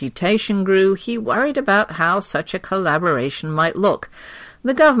reputation grew, he worried about how such a collaboration might look.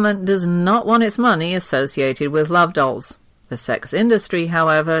 The government does not want its money associated with love dolls. The sex industry,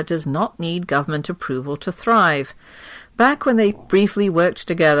 however, does not need government approval to thrive. Back when they briefly worked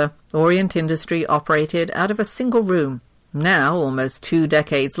together, Orient Industry operated out of a single room. Now, almost 2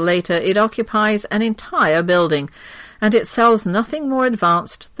 decades later, it occupies an entire building, and it sells nothing more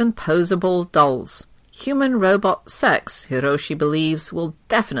advanced than posable dolls. Human-robot sex, Hiroshi believes, will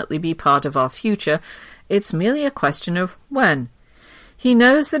definitely be part of our future. It's merely a question of when. He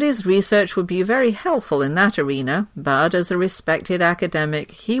knows that his research would be very helpful in that arena, but as a respected academic,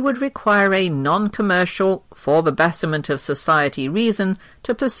 he would require a non-commercial, for the betterment of society reason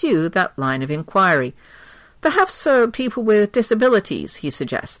to pursue that line of inquiry. Perhaps for people with disabilities, he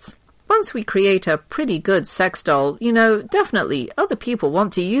suggests. Once we create a pretty good sex doll, definitely other people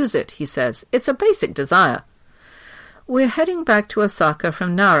want to use it, he says. It's a basic desire. We're heading back to Osaka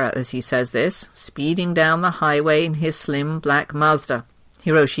from Nara as he says this, speeding down the highway in his slim black Mazda.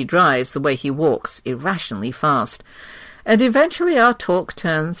 Hiroshi drives the way he walks, irrationally fast. And eventually our talk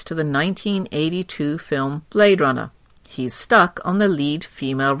turns to the 1982 film Blade Runner. He's stuck on the lead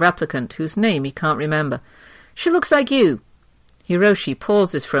female replicant, whose name he can't remember. She looks like you. Hiroshi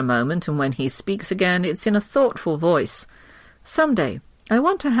pauses for a moment, and when he speaks again, it's in a thoughtful voice. Someday, I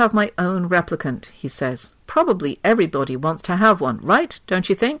want to have my own replicant, he says. Probably everybody wants to have one, right? Don't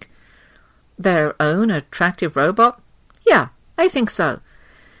you think? Their own attractive robot? Yeah, I think so.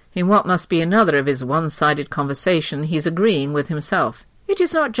 In what must be another of his one-sided conversation, he's agreeing with himself. It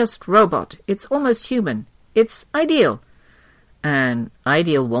is not just robot, it's almost human. It's ideal. An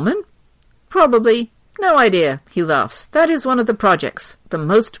ideal woman? Probably. No idea, he laughs. That is one of the projects. The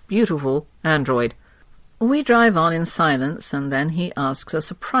most beautiful android. We drive on in silence, and then he asks a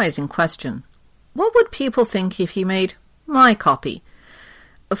surprising question. What would people think if he made my copy?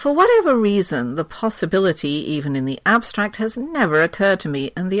 For whatever reason, the possibility, even in the abstract, has never occurred to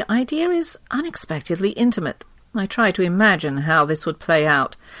me, and the idea is unexpectedly intimate. I try to imagine how this would play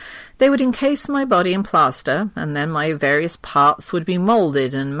out. They would encase my body in plaster, and then my various parts would be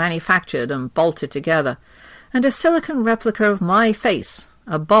moulded and manufactured and bolted together, and a silicon replica of my face,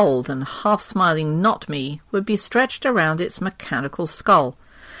 a bold and half-smiling not-me, would be stretched around its mechanical skull.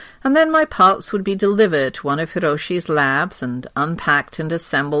 And then my parts would be delivered to one of Hiroshi's labs and unpacked and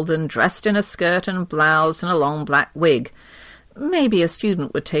assembled and dressed in a skirt and blouse and a long black wig. Maybe a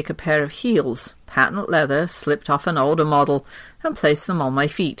student would take a pair of heels, patent leather, slipped off an older model, and place them on my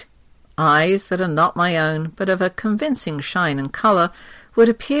feet. Eyes that are not my own, but of a convincing shine and colour, would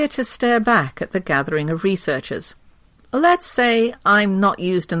appear to stare back at the gathering of researchers. Let's say I'm not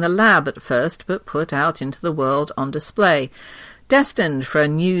used in the lab at first, but put out into the world on display, destined for a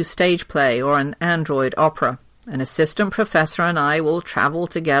new stage play or an android opera. An assistant professor and I will travel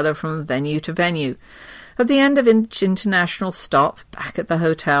together from venue to venue. At the end of each international stop, back at the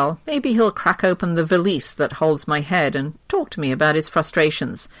hotel, maybe he'll crack open the valise that holds my head and talk to me about his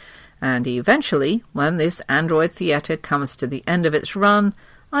frustrations. And eventually, when this android theatre comes to the end of its run,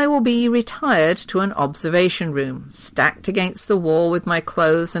 I will be retired to an observation room, stacked against the wall with my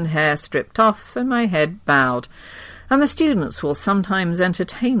clothes and hair stripped off and my head bowed. And the students will sometimes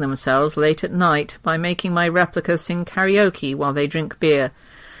entertain themselves late at night by making my replica sing karaoke while they drink beer.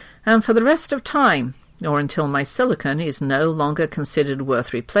 And for the rest of time, or until my silicon is no longer considered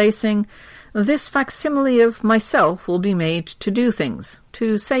worth replacing, this facsimile of myself will be made to do things,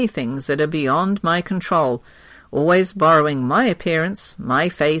 to say things that are beyond my control, always borrowing my appearance, my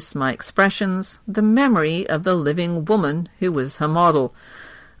face, my expressions, the memory of the living woman who was her model.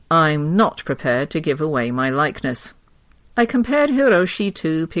 I'm not prepared to give away my likeness. I compared Hiroshi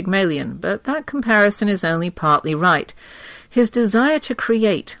to Pygmalion, but that comparison is only partly right. His desire to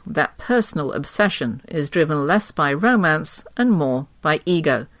create, that personal obsession, is driven less by romance and more by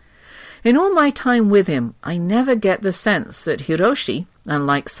ego. In all my time with him, I never get the sense that Hiroshi,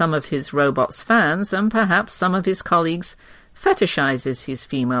 unlike some of his robot's fans and perhaps some of his colleagues, fetishizes his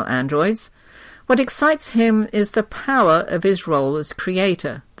female androids. What excites him is the power of his role as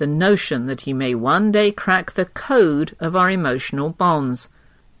creator, the notion that he may one day crack the code of our emotional bonds.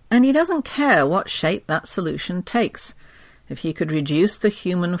 And he doesn't care what shape that solution takes. If he could reduce the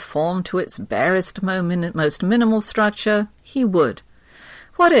human form to its barest, most minimal structure, he would.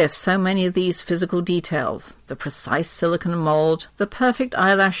 What if so many of these physical details, the precise silicon mold, the perfect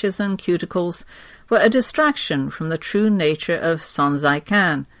eyelashes and cuticles, were a distraction from the true nature of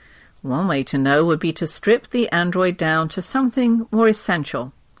Sonzai-kan? One way to know would be to strip the android down to something more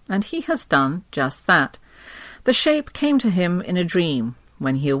essential, and he has done just that. The shape came to him in a dream.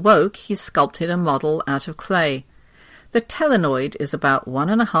 When he awoke, he sculpted a model out of clay. The telenoid is about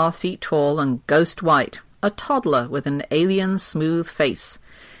 1.5 feet tall and ghost white, a toddler with an alien smooth face.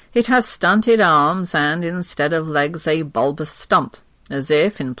 It has stunted arms and, instead of legs, a bulbous stump, as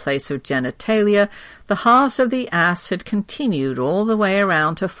if, in place of genitalia, the halves of the ass had continued all the way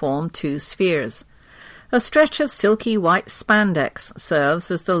around to form 2 spheres. A stretch of silky white spandex serves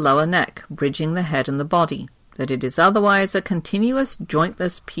as the lower neck, bridging the head and the body, but it is otherwise a continuous,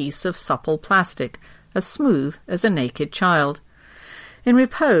 jointless piece of supple plastic, as smooth as a naked child. In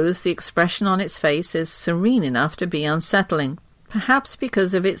repose, the expression on its face is serene enough to be unsettling. perhaps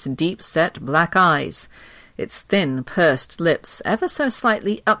because of its deep-set black eyes, its thin, pursed lips ever so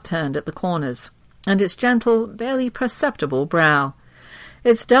slightly upturned at the corners, and its gentle, barely perceptible brow.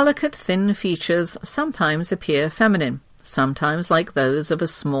 Its delicate, thin features sometimes appear feminine, sometimes like those of a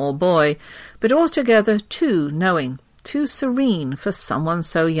small boy, but altogether too knowing, too serene for someone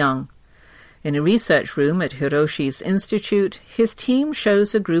so young. In a research room at Hiroshi's institute, his team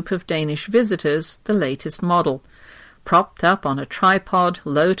shows a group of Danish visitors the latest model. Propped up on a tripod,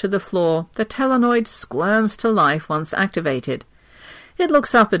 low to the floor, the telenoid squirms to life once activated. It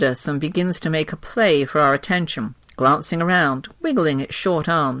looks up at us and begins to make a play for our attention, glancing around, wiggling its short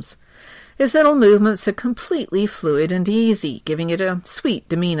arms. Its little movements are completely fluid and easy, giving it a sweet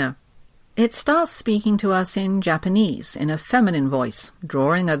demeanour. It starts speaking to us in Japanese, in a feminine voice,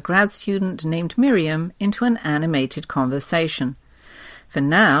 drawing a grad student named Miriam into an animated conversation. For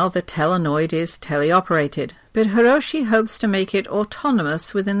now, the telenoid is teleoperated, but Hiroshi hopes to make it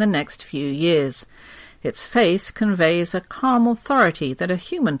autonomous within the next few years. Its face conveys a calm authority that a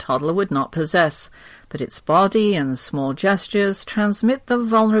human toddler would not possess, but its body and small gestures transmit the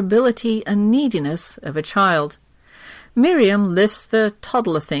vulnerability and neediness of a child. Miriam lifts the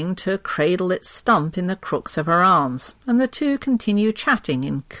toddler thing to cradle its stump in the crooks of her arms, and the two continue chatting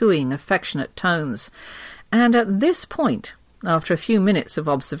in cooing, affectionate tones. And at this point, after a few minutes of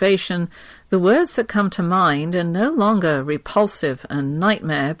observation, the words that come to mind are no longer repulsive and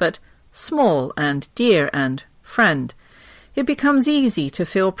nightmare, but small and dear and friend. It becomes easy to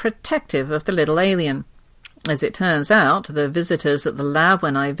feel protective of the little alien. As it turns out, the visitors at the lab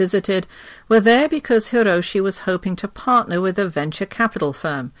when I visited were there because Hiroshi was hoping to partner with a venture capital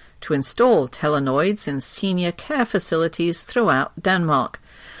firm to install telenoids in senior care facilities throughout Denmark.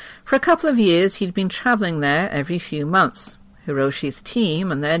 For a couple of years he'd been travelling there every few months. Hiroshi's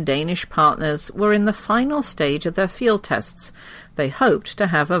team and their Danish partners were in the final stage of their field tests. They hoped to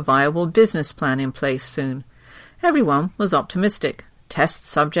have a viable business plan in place soon. Everyone was optimistic. Test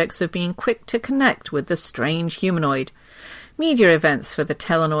subjects have been quick to connect with the strange humanoid. Media events for the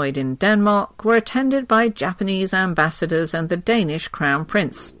telenoid in Denmark were attended by Japanese ambassadors and the Danish Crown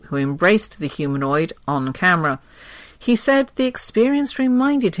Prince, who embraced the humanoid on camera. He said the experience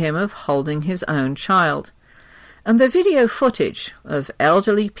reminded him of holding his own child. And the video footage of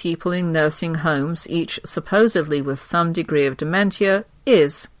elderly people in nursing homes, each supposedly with some degree of dementia,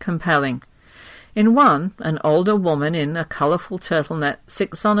 is compelling. In one, an older woman in a colourful turtleneck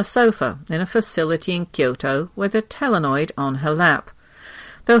sits on a sofa in a facility in Kyoto with a telenoid on her lap.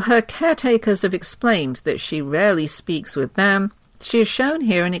 Though her caretakers have explained that she rarely speaks with them, she is shown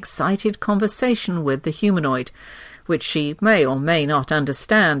here in excited conversation with the humanoid, which she may or may not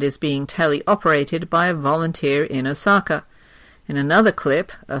understand is being teleoperated by a volunteer in Osaka. In another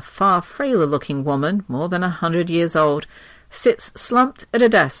clip, a far frailer-looking woman, more than 100 years old, sits slumped at a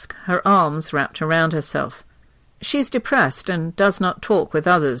desk, her arms wrapped around herself. She's depressed and does not talk with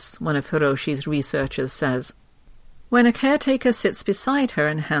others, one of Hiroshi's researchers says. When a caretaker sits beside her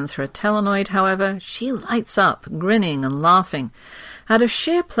and hands her a telenoid, however, she lights up, grinning and laughing. Out of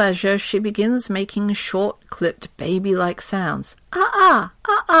sheer pleasure, she begins making short-clipped baby-like sounds. Ah-ah!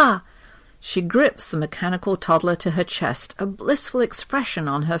 Ah-ah! She grips the mechanical toddler to her chest, a blissful expression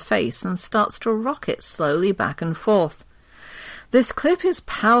on her face, and starts to rock it slowly back and forth. This clip is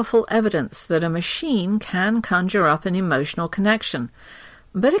powerful evidence that a machine can conjure up an emotional connection.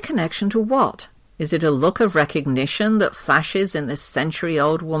 But a connection to what? Is it a look of recognition that flashes in this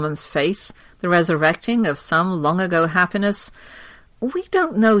century-old woman's face, the resurrecting of some long-ago happiness? We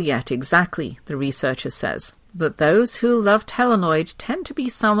don't know yet exactly, the researcher says, but those who love telenoid tend to be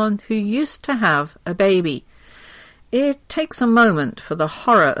someone who used to have a baby. It takes a moment for the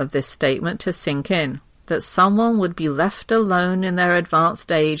horror of this statement to sink in, that someone would be left alone in their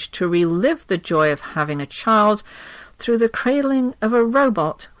advanced age to relive the joy of having a child through the cradling of a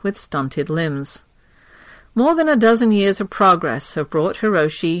robot with stunted limbs. More than a dozen years of progress have brought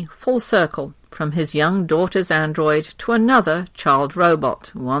Hiroshi full circle, from his young daughter's android to another child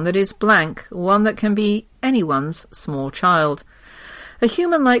robot, one that is blank, one that can be anyone's small child. A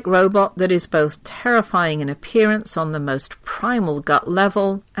human-like robot that is both terrifying in appearance on the most primal gut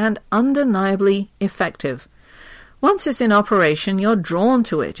level and undeniably effective. Once it's in operation, you're drawn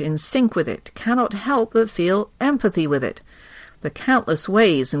to it, in sync with it, cannot help but feel empathy with it. The countless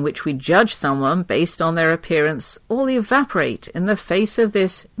ways in which we judge someone based on their appearance all evaporate in the face of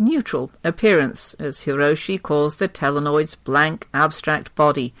this neutral appearance, as Hiroshi calls the telenoid's blank, abstract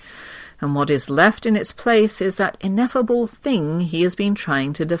body. And what is left in its place is that ineffable thing he has been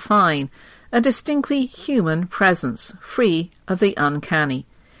trying to define, a distinctly human presence, free of the uncanny.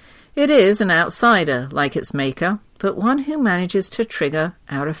 It is an outsider, like its maker, but one who manages to trigger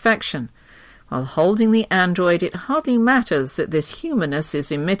our affection. While holding the android, it hardly matters that this humanness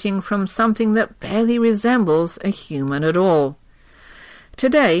is emitting from something that barely resembles a human at all.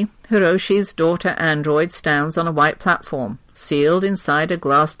 Today, Hiroshi's daughter android stands on a white platform, sealed inside a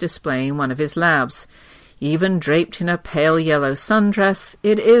glass display in one of his labs. Even draped in a pale yellow sundress,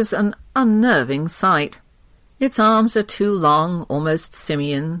 it is an unnerving sight. Its arms are too long, almost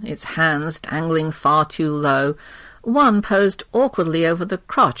simian, its hands dangling far too low, one posed awkwardly over the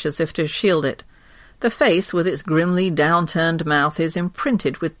crotch as if to shield it. The face, with its grimly downturned mouth, is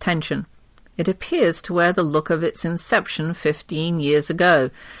imprinted with tension. It appears to wear the look of its inception 15 years ago,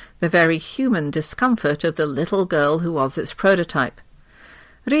 the very human discomfort of the little girl who was its prototype.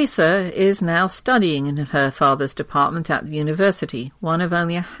 Risa is now studying in her father's department at the university, one of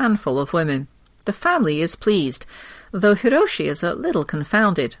only a handful of women. The family is pleased, though Hiroshi is a little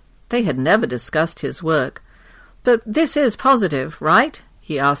confounded. They had never discussed his work. "But this is positive, right?"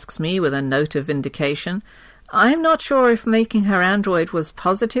 he asks me with a note of vindication. "I'm not sure if making her android was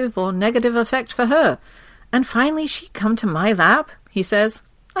positive or negative effect for her. And finally she come to my lab," he says.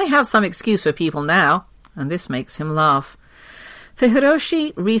 "I have some excuse for people now," and this makes him laugh. For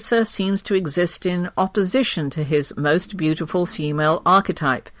Hiroshi, Risa seems to exist in opposition to his most beautiful female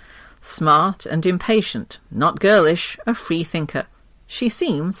archetype. Smart and impatient, not girlish, a free thinker. She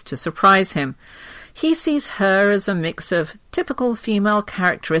seems to surprise him. He sees her as a mix of typical female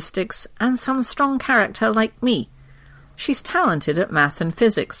characteristics and some strong character like me. She's talented at math and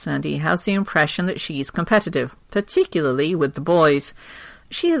physics, and he has the impression that she's competitive, particularly with the boys.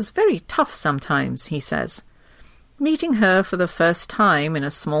 She is very tough sometimes, he says. Meeting her for the first time in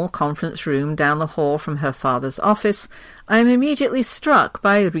a small conference room down the hall from her father's office, I am immediately struck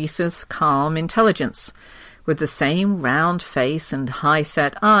by Risa's calm intelligence. With the same round face and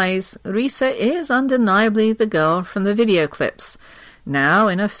high-set eyes, Risa is undeniably the girl from the video clips, now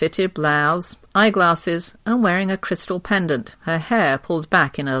in a fitted blouse, eyeglasses, and wearing a crystal pendant, her hair pulled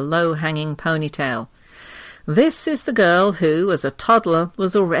back in a low-hanging ponytail. This is the girl who, as a toddler,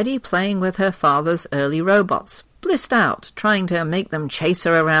 was already playing with her father's early robots, blissed out, trying to make them chase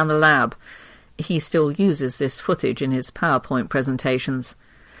her around the lab. He still uses this footage in his PowerPoint presentations.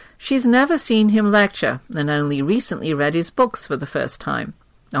 She's never seen him lecture, and only recently read his books for the first time.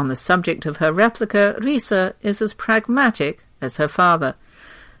 On the subject of her replica, Risa is as pragmatic as her father.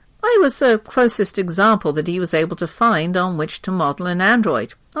 I was the closest example that he was able to find on which to model an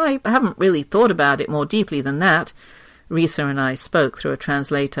android. I haven't really thought about it more deeply than that. Risa and I spoke through a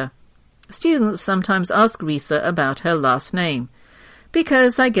translator. Students sometimes ask Risa about her last name.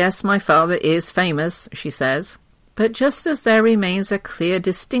 "Because I guess my father is famous," she says. But just as there remains a clear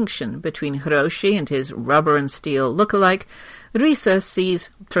distinction between Hiroshi and his rubber and steel look-alike, Risa sees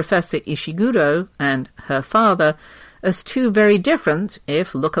Professor Ishiguro and her father as two very different,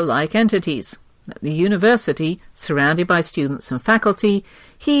 if look-alike, entities. At the university, surrounded by students and faculty,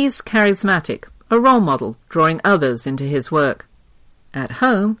 he's charismatic, a role model, drawing others into his work. At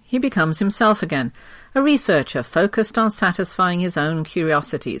home, he becomes himself again, a researcher focused on satisfying his own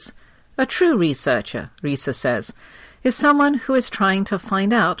curiosities. A true researcher, Risa says, is someone who is trying to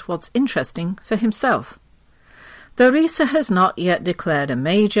find out what's interesting for himself. Though Risa has not yet declared a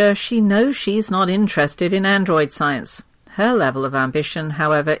major, she knows she's not interested in android science. Her level of ambition,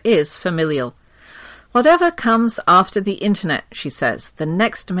 however, is familial. Whatever comes after the internet, she says, the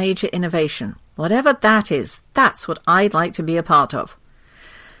next major innovation, whatever that is, that's what I'd like to be a part of.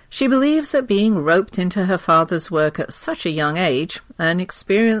 She believes that being roped into her father's work at such a young age, an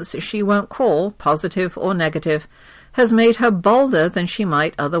experience she won't call positive or negative, has made her bolder than she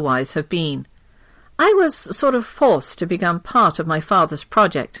might otherwise have been. I was sort of forced to become part of my father's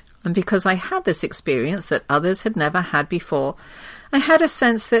project, and because I had this experience that others had never had before, I had a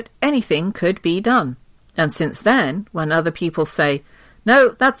sense that anything could be done. And since then, when other people say,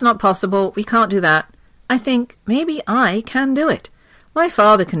 "No, that's not possible, we can't do that," I think, maybe I can do it. My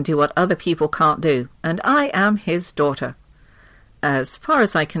father can do what other people can't do, and I am his daughter. As far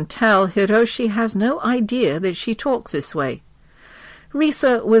as I can tell, Hiroshi has no idea that she talks this way.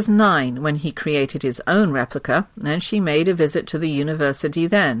 Risa was 9 when he created his own replica, and she made a visit to the university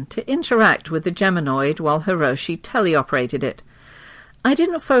then to interact with the Geminoid while Hiroshi teleoperated it. "I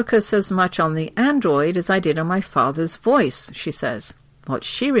didn't focus as much on the android as I did on my father's voice," she says. What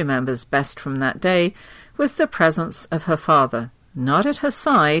she remembers best from that day was the presence of her father, not at her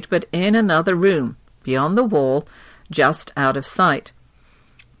side, but in another room, beyond the wall, just out of sight.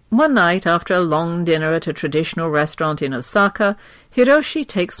 One night, after a long dinner at a traditional restaurant in Osaka, Hiroshi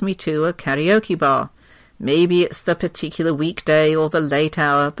takes me to a karaoke bar. Maybe it's the particular weekday or the late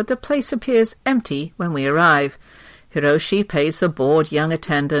hour, but the place appears empty when we arrive. Hiroshi pays the bored young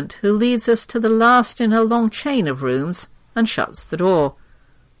attendant who leads us to the last in a long chain of rooms and shuts the door.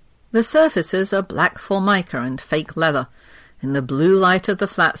 The surfaces are black formica and fake leather. In the blue light of the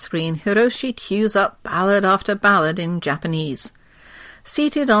flat screen, Hiroshi cues up ballad after ballad in Japanese.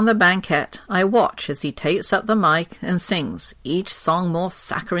 Seated on the banquette, I watch as he takes up the mic and sings, each song more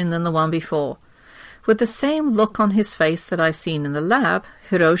saccharine than the one before. With the same look on his face that I've seen in the lab,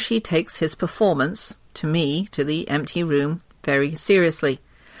 Hiroshi takes his performance, to me, to the empty room, very seriously.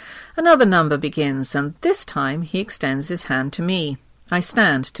 Another number begins, and this time he extends his hand to me. I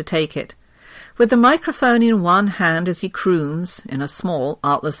stand to take it. With the microphone in one hand as he croons, in a small,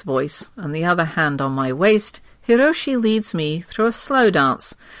 artless voice, and the other hand on my waist, Hiroshi leads me through a slow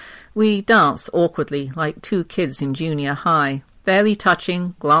dance. We dance awkwardly, like two kids in junior high, barely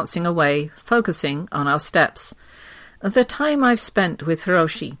touching, glancing away, focusing on our steps. The time I've spent with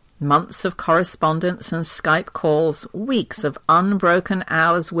Hiroshi, months of correspondence and Skype calls, weeks of unbroken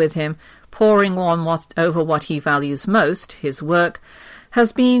hours with him, poring on over what he values most, his work,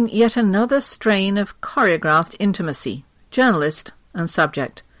 has been yet another strain of choreographed intimacy, journalist and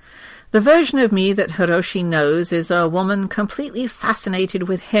subject. The version of me that Hiroshi knows is a woman completely fascinated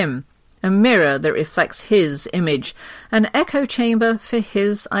with him, a mirror that reflects his image, an echo chamber for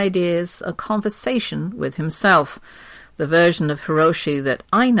his ideas, a conversation with himself. The version of Hiroshi that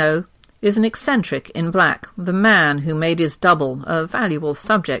I know is an eccentric in black, the man who made his double a valuable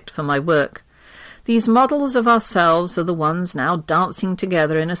subject for my work. These models of ourselves are the ones now dancing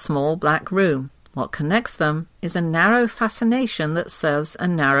together in a small black room. What connects them is a narrow fascination that serves a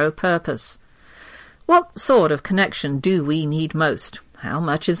narrow purpose. What sort of connection do we need most? How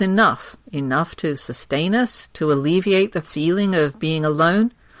much is enough? Enough to sustain us, to alleviate the feeling of being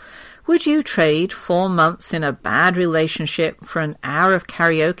alone? Would you trade 4 months in a bad relationship for an hour of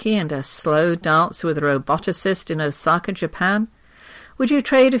karaoke and a slow dance with a roboticist in Osaka, Japan? Would you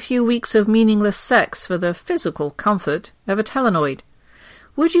trade a few weeks of meaningless sex for the physical comfort of a telenoid?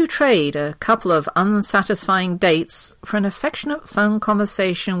 Would you trade a couple of unsatisfying dates for an affectionate phone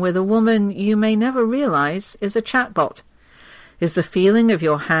conversation with a woman you may never realize is a chatbot? Is the feeling of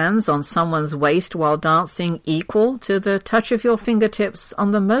your hands on someone's waist while dancing equal to the touch of your fingertips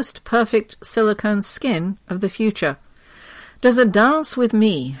on the most perfect silicone skin of the future? Does a dance with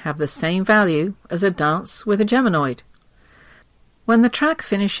me have the same value as a dance with a Geminoid? When the track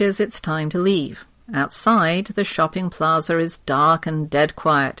finishes, it's time to leave. Outside, the shopping plaza is dark and dead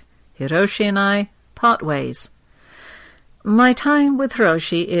quiet. Hiroshi and I part ways. My time with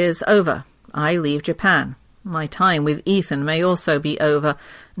Hiroshi is over. I leave Japan. My time with Ethan may also be over.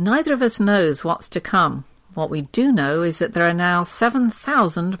 Neither of us knows what's to come. What we do know is that there are now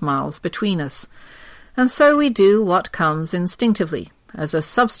 7,000 miles between us. And so we do what comes instinctively. As a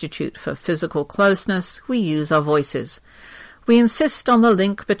substitute for physical closeness, we use our voices. We insist on the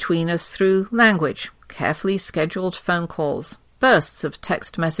link between us through language, carefully scheduled phone calls, bursts of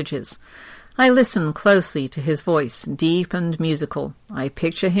text messages. I listen closely to his voice, deep and musical. I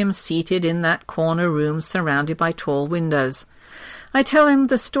picture him seated in that corner room surrounded by tall windows. I tell him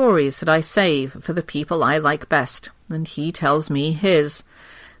the stories that I save for the people I like best, and he tells me his.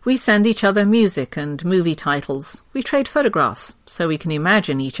 We send each other music and movie titles. We trade photographs so we can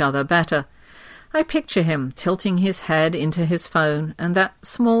imagine each other better. I picture him tilting his head into his phone and that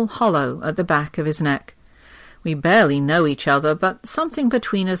small hollow at the back of his neck. We barely know each other, but something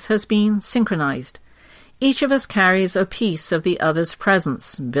between us has been synchronized. Each of us carries a piece of the other's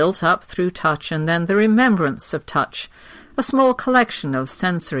presence, built up through touch and then the remembrance of touch, a small collection of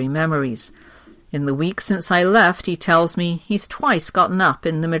sensory memories. In the week since I left, he tells me he's twice gotten up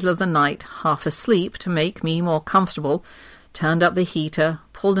in the middle of the night, half asleep, to make me more comfortable, turned up the heater,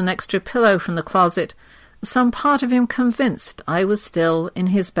 pulled an extra pillow from the closet, some part of him convinced I was still in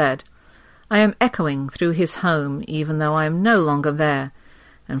his bed. I am echoing through his home, even though I am no longer there,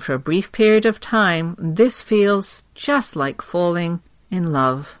 and for a brief period of time, this feels just like falling in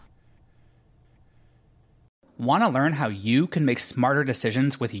love. Want to learn how you can make smarter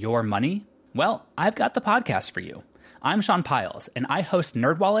decisions with your money? Well, I've got the podcast for you. I'm Sean Piles, and I host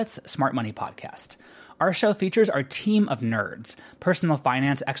NerdWallet's Smart Money Podcast. Our show features our team of nerds, personal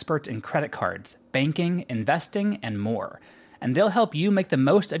finance experts in credit cards, banking, investing, and more. And they'll help you make the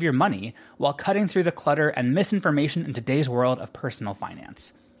most of your money while cutting through the clutter and misinformation in today's world of personal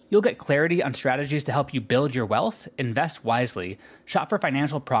finance. You'll get clarity on strategies to help you build your wealth, invest wisely, shop for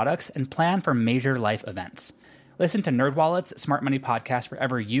financial products, and plan for major life events. Listen to NerdWallet's Smart Money Podcast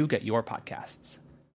wherever you get your podcasts.